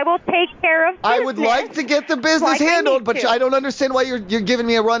out. Okay. I will take care of business. I would like to get the business handled, but I don't understand why you're giving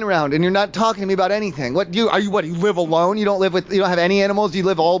me a runaround and you're not talking to me about anything. You live alone? You don't have any animals? Do you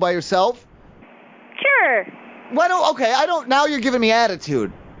live all by yourself? Sure. Now you're giving me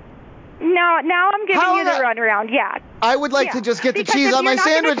attitude. No, now I'm giving you the runaround, yeah. I would like to just get the cheese on my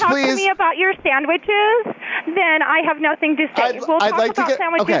sandwich, please. If you're not going to talk to me about your sandwiches, then I have nothing to say. We'll talk about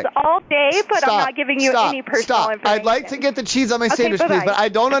sandwiches all day, but I'm not giving you any personal information. I'd like to get the cheese on my sandwich, please, but I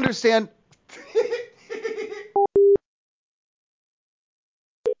don't understand.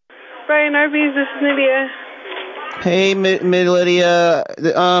 Brian Arbys, this is Lydia. Hey, Lydia.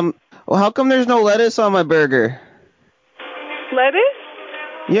 Well, how come there's no lettuce on my burger? Lettuce?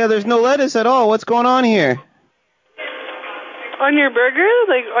 Yeah, there's no lettuce at all. What's going on here? On your burger?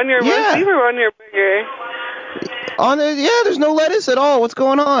 Like on your roast beef or on your burger? There's no lettuce at all. What's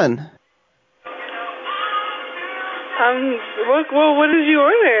going on? What did you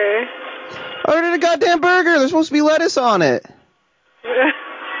order? I ordered a goddamn burger. There's supposed to be lettuce on it.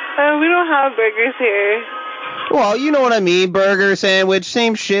 We don't have burgers here. Well, you know what I mean. Burger, sandwich,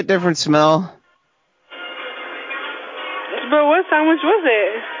 same shit, different smell. But what sandwich was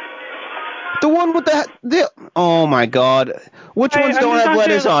it? The one with the oh my god. Which ones don't have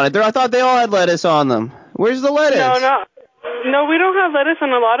lettuce on it? I thought they all had lettuce on them. Where's the lettuce? No, we don't have lettuce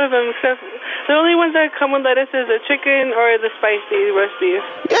on a lot of them, except the only ones that come with lettuce is the chicken or the spicy roast beef.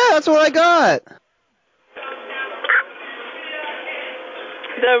 Yeah, that's what I got.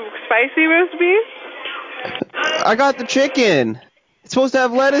 The spicy roast beef? I got the chicken. It's supposed to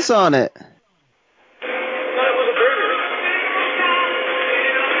have lettuce on it.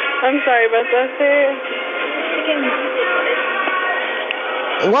 I'm sorry about that, sir.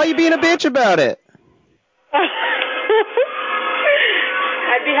 Why are you being a bitch about it? I'd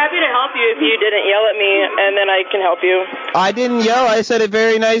be happy to help you if you didn't yell at me, and then I can help you. I didn't yell. I said it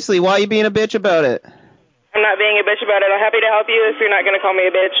very nicely. Why are you being a bitch about it? I'm not being a bitch about it. I'm happy to help you if you're not going to call me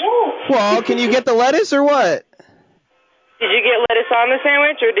a bitch. Well, can you get the lettuce or what? Did you get lettuce on the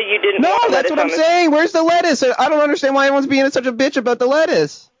sandwich, or did you didn't? No, that's what I'm saying. Where's the lettuce? I don't understand why everyone's being such a bitch about the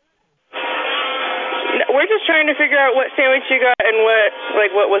lettuce. We're just trying to figure out what sandwich you got and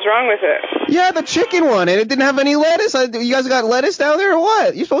what was wrong with it. Yeah, the chicken one, and it didn't have any lettuce. You guys got lettuce down there or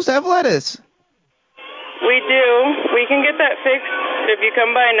what? You're supposed to have lettuce. We do. We can get that fixed if you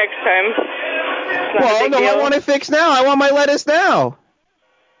come by next time. Well, no, I want it fixed now. I want my lettuce now.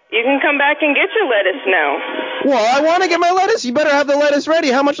 You can come back and get your lettuce now. Well, I want to get my lettuce. You better have the lettuce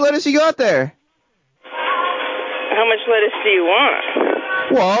ready. How much lettuce you got there? How much lettuce do you want?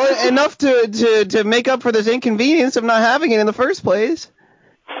 Well, enough to make up for this inconvenience of not having it in the first place.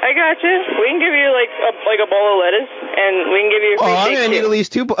 I got you. We can give you like a bowl of lettuce, and we can give you a free I'm gonna need at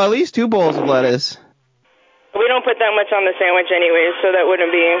least two bowls of lettuce. We don't put that much on the sandwich anyways, so that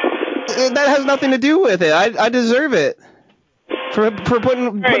wouldn't be. That has nothing to do with it. I deserve it for putting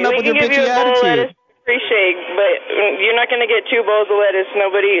up with your bitchy attitude. Free shake, but you're not gonna get 2 bowls of lettuce.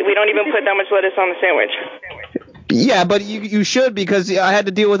 We don't even put that much lettuce on the sandwich. Yeah, but you should, because I had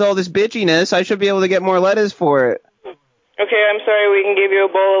to deal with all this bitchiness. I should be able to get more lettuce for it. Okay, I'm sorry. We can give you a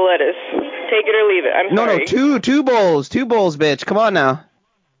bowl of lettuce. Take it or leave it. I'm sorry. No, two bowls, bitch. Come on now.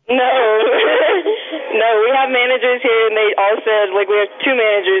 No, no. We have managers here, and they all said we have 2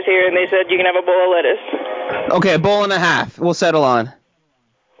 managers here, and they said you can have a bowl of lettuce. Okay, a bowl and a half. We'll settle on.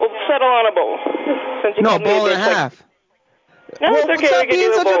 We'll settle on a bowl. No, a bowl and a half. No, it's okay. Stop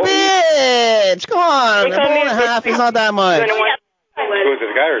being such a bitch. Come on, a bowl and a half is not that much. Who is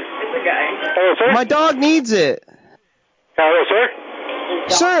it, a guy or? It's a guy. Hello, sir? My dog needs it. Hello, sir?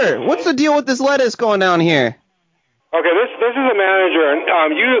 Sir, what's the deal with this lettuce going down here? Okay, this is a manager.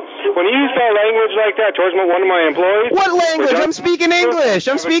 When you use bad language like that towards one of my employees. What language? I'm speaking English.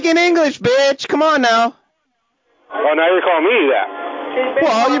 I'm speaking English, bitch. Come on now. Oh, now you're calling me that.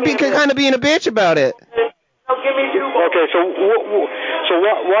 Well, you're kind of being a bitch about it. Okay, so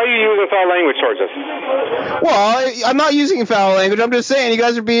why are you using foul language towards us? Well, I'm not using foul language. I'm just saying you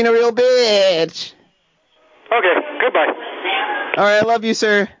guys are being a real bitch. Okay, goodbye. All right, I love you,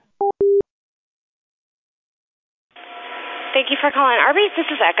 sir. Thank you for calling Arbys. This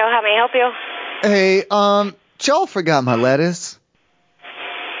is Echo. How may I help you? Hey, Joel forgot my lettuce.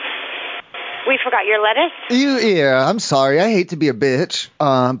 We forgot your lettuce? Yeah, I'm sorry. I hate to be a bitch,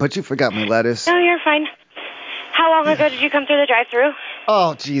 but you forgot my lettuce. No, you're fine. How long ago did you come through the drive-thru?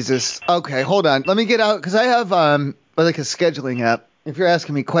 Oh, Jesus. Okay, hold on. Let me get out, because I have, like a scheduling app. If you're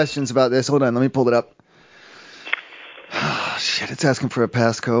asking me questions about this, hold on. Let me pull it up. Oh, shit, it's asking for a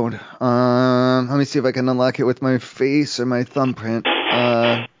passcode. Let me see if I can unlock it with my face or my thumbprint.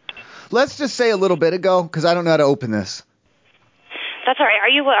 Let's just say a little bit ago, because I don't know how to open this. That's all right. Are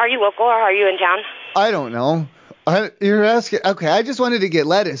you local or are you in town? I don't know. You're asking. Okay, I just wanted to get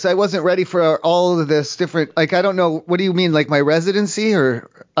lettuce. I wasn't ready for all of this different. Like, I don't know. What do you mean, like my residency, or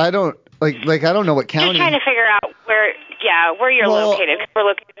I don't like I don't know what county. Just trying to figure out where you're located. 'Cause we're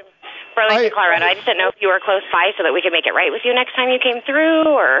located in Burlington, Colorado. I just didn't know if you were close by so that we could make it right with you next time you came through,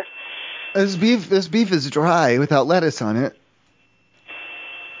 or. This beef is dry without lettuce on it.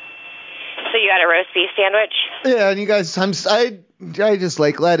 So you got a roast beef sandwich? Yeah, and you guys, I just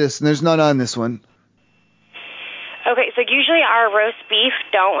like lettuce, and there's none on this one. Okay, so usually our roast beef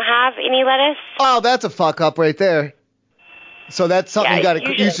don't have any lettuce. Oh, that's a fuck up right there. So that's something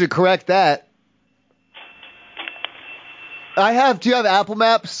you should correct that. Do you have Apple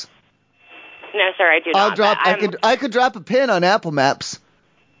Maps? No, sir, I do not. I could drop a pin on Apple Maps.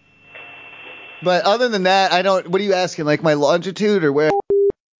 But other than that, I don't. What are you asking? Like my longitude or where?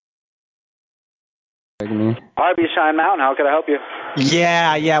 Arbys Shine Mountain, how can I help you?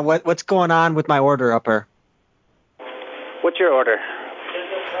 Yeah. What's going on with my order up here? What's your order?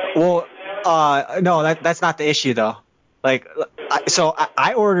 Well, no, that's not the issue though. Like,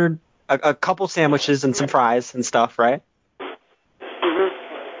 I ordered a couple sandwiches and some fries and stuff, right?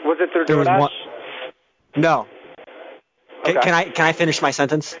 Mm-hmm. Was it through There was DoorDash? one. No. Okay. Can I finish my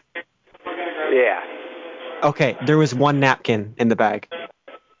sentence? Yeah. Okay. There was one napkin in the bag.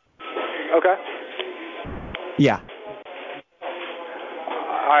 Okay. Yeah.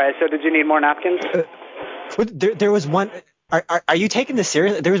 All right. So did you need more napkins? There was one. Are you taking this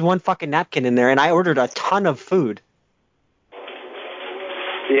seriously? There was one fucking napkin in there, and I ordered a ton of food.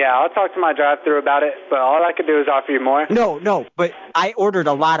 Yeah, I'll talk to my drive-thru about it, but all I could do is offer you more. No, but I ordered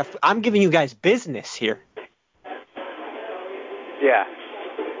a lot of. I'm giving you guys business here. Yeah.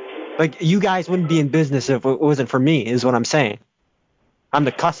 Like, you guys wouldn't be in business if it wasn't for me, is what I'm saying. I'm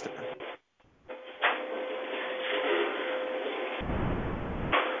the customer.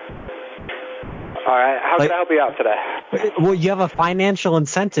 All right. How can I help you out today? Well, you have a financial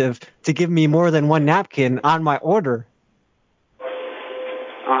incentive to give me more than one napkin on my order.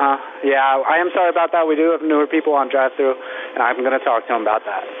 Uh-huh. Yeah, I am sorry about that. We do have newer people on drive-thru, and I'm going to talk to them about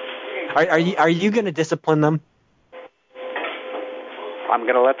that. Are you going to discipline them? I'm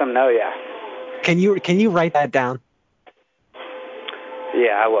going to let them know, yeah. Can you write that down?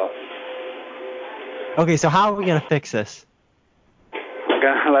 Yeah, I will. Okay, so how are we going to fix this? I'm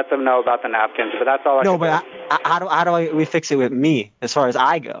going to let them know about the napkins, but that's all I can do. No, but how do we fix it with me as far as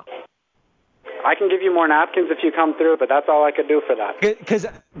I go? I can give you more napkins if you come through, but that's all I could do for that. Because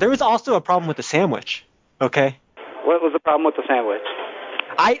there was also a problem with the sandwich, okay? What was the problem with the sandwich?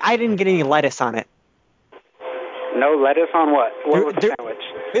 I didn't get any lettuce on it. No lettuce on what? What was the sandwich?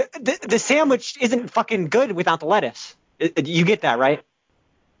 The sandwich isn't fucking good without the lettuce. You get that, right?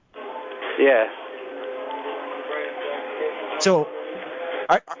 Yeah. So,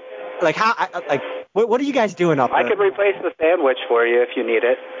 what are you guys doing up there? I could replace the sandwich for you if you need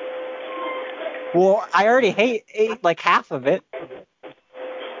it. Well, I already ate like half of it.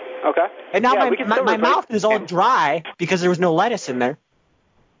 Okay. And now my mouth is all dry because there was no lettuce in there.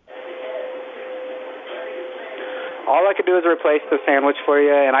 All I could do is replace the sandwich for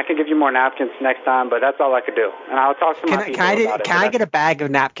you, and I can give you more napkins next time, but that's all I could do. And I'll talk to my people about it. Can I get a bag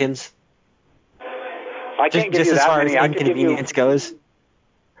of napkins? I can't give you that many. Just as far as inconvenience goes?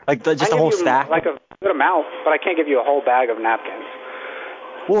 Like, just a whole stack? Like a good amount, but I can't give you a whole bag of napkins.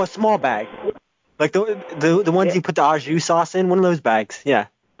 Well, a small bag. Like the ones you put the au jus sauce in, one of those bags, yeah.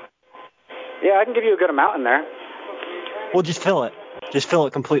 Yeah, I can give you a good amount in there. Well, just fill it. Just fill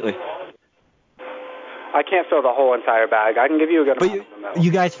it completely. I can't fill the whole entire bag. I can give you a good amount in the middle.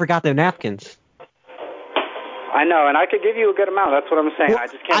 You guys forgot the napkins. I know, and I could give you a good amount. That's what I'm saying. I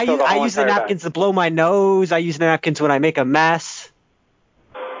just can't fill the whole I use the entire napkins to blow my nose. I use the napkins when I make a mess.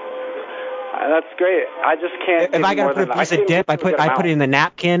 That's great. I just can't. If I gotta put a piece of dip, I put it in the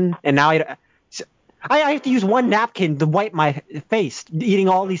napkin, and now I have to use one napkin to wipe my face eating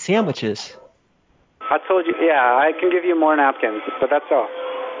all these sandwiches. I told you, yeah, I can give you more napkins, but that's all.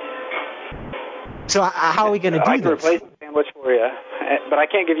 So how are we going to do I can this? replace the sandwich for you, but I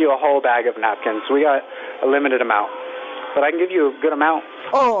can't give you a whole bag of napkins. We got a limited amount, but I can give you a good amount.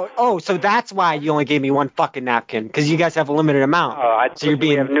 Oh, so that's why you only gave me one fucking napkin, because you guys have a limited amount. So you're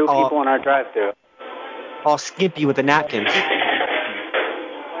being we have new people in our drive-thru. All skimpy with the napkins.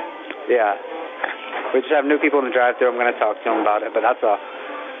 Yeah. We just have new people in the drive-thru. I'm going to talk to them about it, but that's all.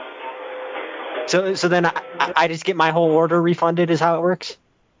 So then I just get my whole order refunded is how it works?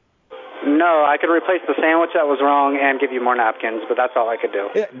 No, I could replace the sandwich that was wrong and give you more napkins, but that's all I could do.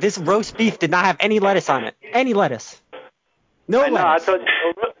 This roast beef did not have any lettuce on it. Any lettuce. No lettuce. I told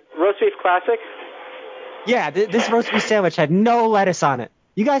you, roast beef classic? Yeah, this roast beef sandwich had no lettuce on it.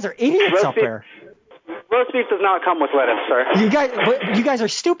 You guys are idiots up there. Roast beef does not come with lettuce, sir. You guys are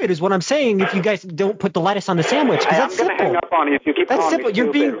stupid is what I'm saying if you guys don't put the lettuce on the sandwich, because that's simple. I'm going to hang up on you if you keep calling me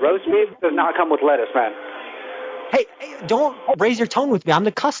stupid. Roast beef does not come with lettuce, man. Hey, don't raise your tone with me. I'm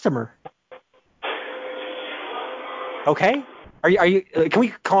the customer. Okay? Are you? Can we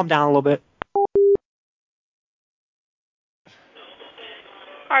calm down a little bit?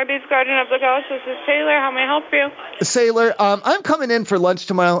 Arbys Garden of the Ghost, this is Taylor. How may I help you? Sailor, I'm coming in for lunch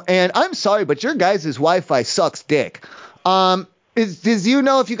tomorrow, and I'm sorry, but your guys' Wi-Fi sucks dick. Does you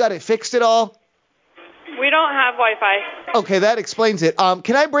know if you got it fixed at all? We don't have Wi-Fi. Okay, that explains it.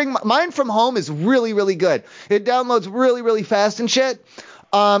 Can I bring mine from home? Is really, really good. It downloads really, really fast and shit.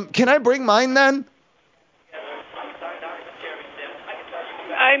 Can I bring mine then?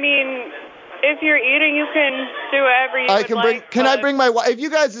 I mean, if you're eating, you can do whatever you would like. Can I bring my Wi-Fi? If you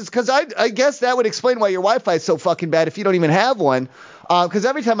guys, because I guess that would explain why your Wi-Fi is so fucking bad if you don't even have one. Because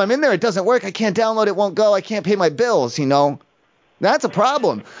every time I'm in there, it doesn't work. I can't download. It won't go. I can't pay my bills. You know, that's a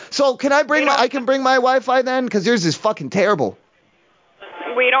problem. So can I bring I can bring my Wi-Fi then? Because yours is fucking terrible.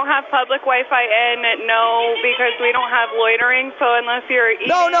 We don't have public Wi-Fi in, no, because we don't have loitering. So unless you're eating.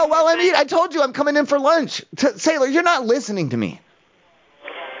 No. Well, I told you I'm coming in for lunch. Sailor, you're not listening to me.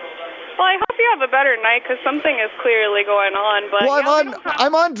 Well, I hope you have a better night because something is clearly going on. But well,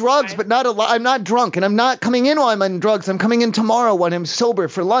 I'm on drugs, but not I'm not drunk, and I'm not coming in while I'm on drugs. I'm coming in tomorrow when I'm sober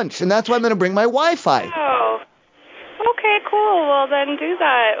for lunch, and that's why I'm going to bring my Wi-Fi. Oh. Okay, cool. Well, then do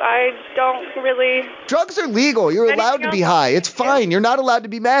that. I don't really... Drugs are legal. You're allowed to be high. It's fine. You're not allowed to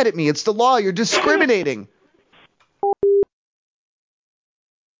be mad at me. It's the law. You're discriminating.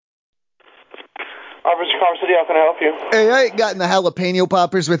 Officer Car City, how can I help you? Hey, I ain't gotten the jalapeno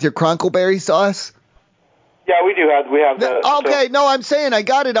poppers with your Cronkleberry sauce. Yeah, we have that. Okay, no, I'm saying I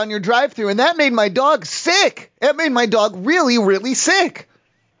got it on your drive-thru, and that made my dog sick. It made my dog really, really sick.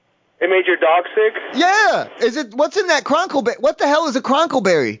 It made your dog sick? Yeah. What's in that Cronkleberry? What the hell is a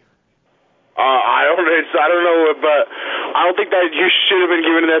Cronkleberry? I don't know, but I don't think that you should have been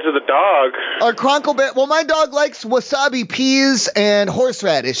giving that to the dog. Or Cronkleberry? Well, my dog likes wasabi peas and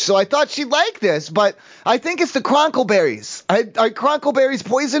horseradish, so I thought she'd like this, but I think it's the Cronkleberries. Are Cronkleberries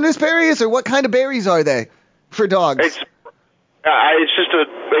poisonous berries, or what kind of berries are they for dogs? It's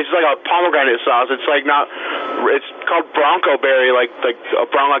like a pomegranate sauce. It's called Bronco berry, like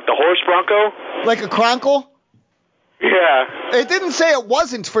the horse bronco. Like a Cronkle? Yeah. It didn't say it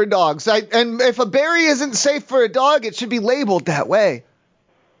wasn't for dogs. And if a berry isn't safe for a dog, it should be labeled that way.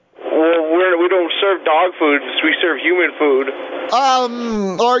 Well, we don't serve dog food. We serve human food.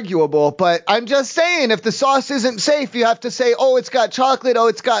 Arguable, but I'm just saying if the sauce isn't safe, you have to say, oh, it's got chocolate, oh,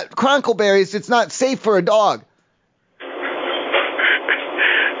 it's got Cronkleberries. It's not safe for a dog.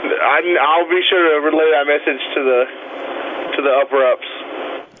 I'll be sure to relay that message to the upper ups.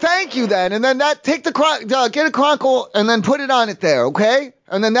 Thank you, then. And then get a Cronkle and then put it on it there, okay?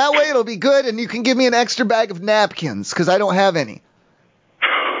 And then that way it'll be good, and you can give me an extra bag of napkins, because I don't have any.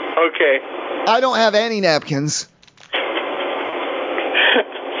 Okay. I don't have any napkins.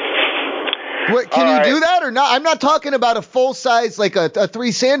 Can you do that or not? I'm not talking about a full size, like a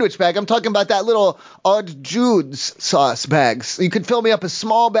 3 sandwich bag. I'm talking about that little Odd Jude's sauce bags. You could fill me up a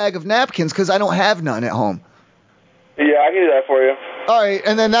small bag of napkins, because I don't have none at home. Yeah, I can do that for you. All right,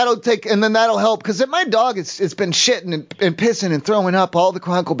 and then that'll help, because my dog it's been shitting and pissing and throwing up all the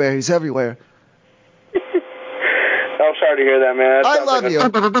Cronkleberries everywhere. I'm sorry to hear that, man. I love you.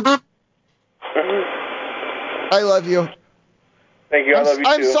 I love you. Thank you. I love you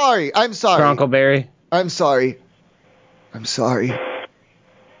too. I'm sorry. Cronkleberry. I'm sorry. I'm sorry.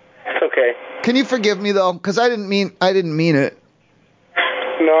 It's okay. Can you forgive me though? Because I didn't mean it.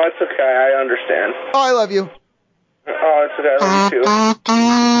 No, it's okay. I understand. Oh, I love you. Oh, it's okay.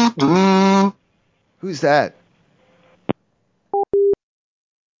 I love you too. Who's that?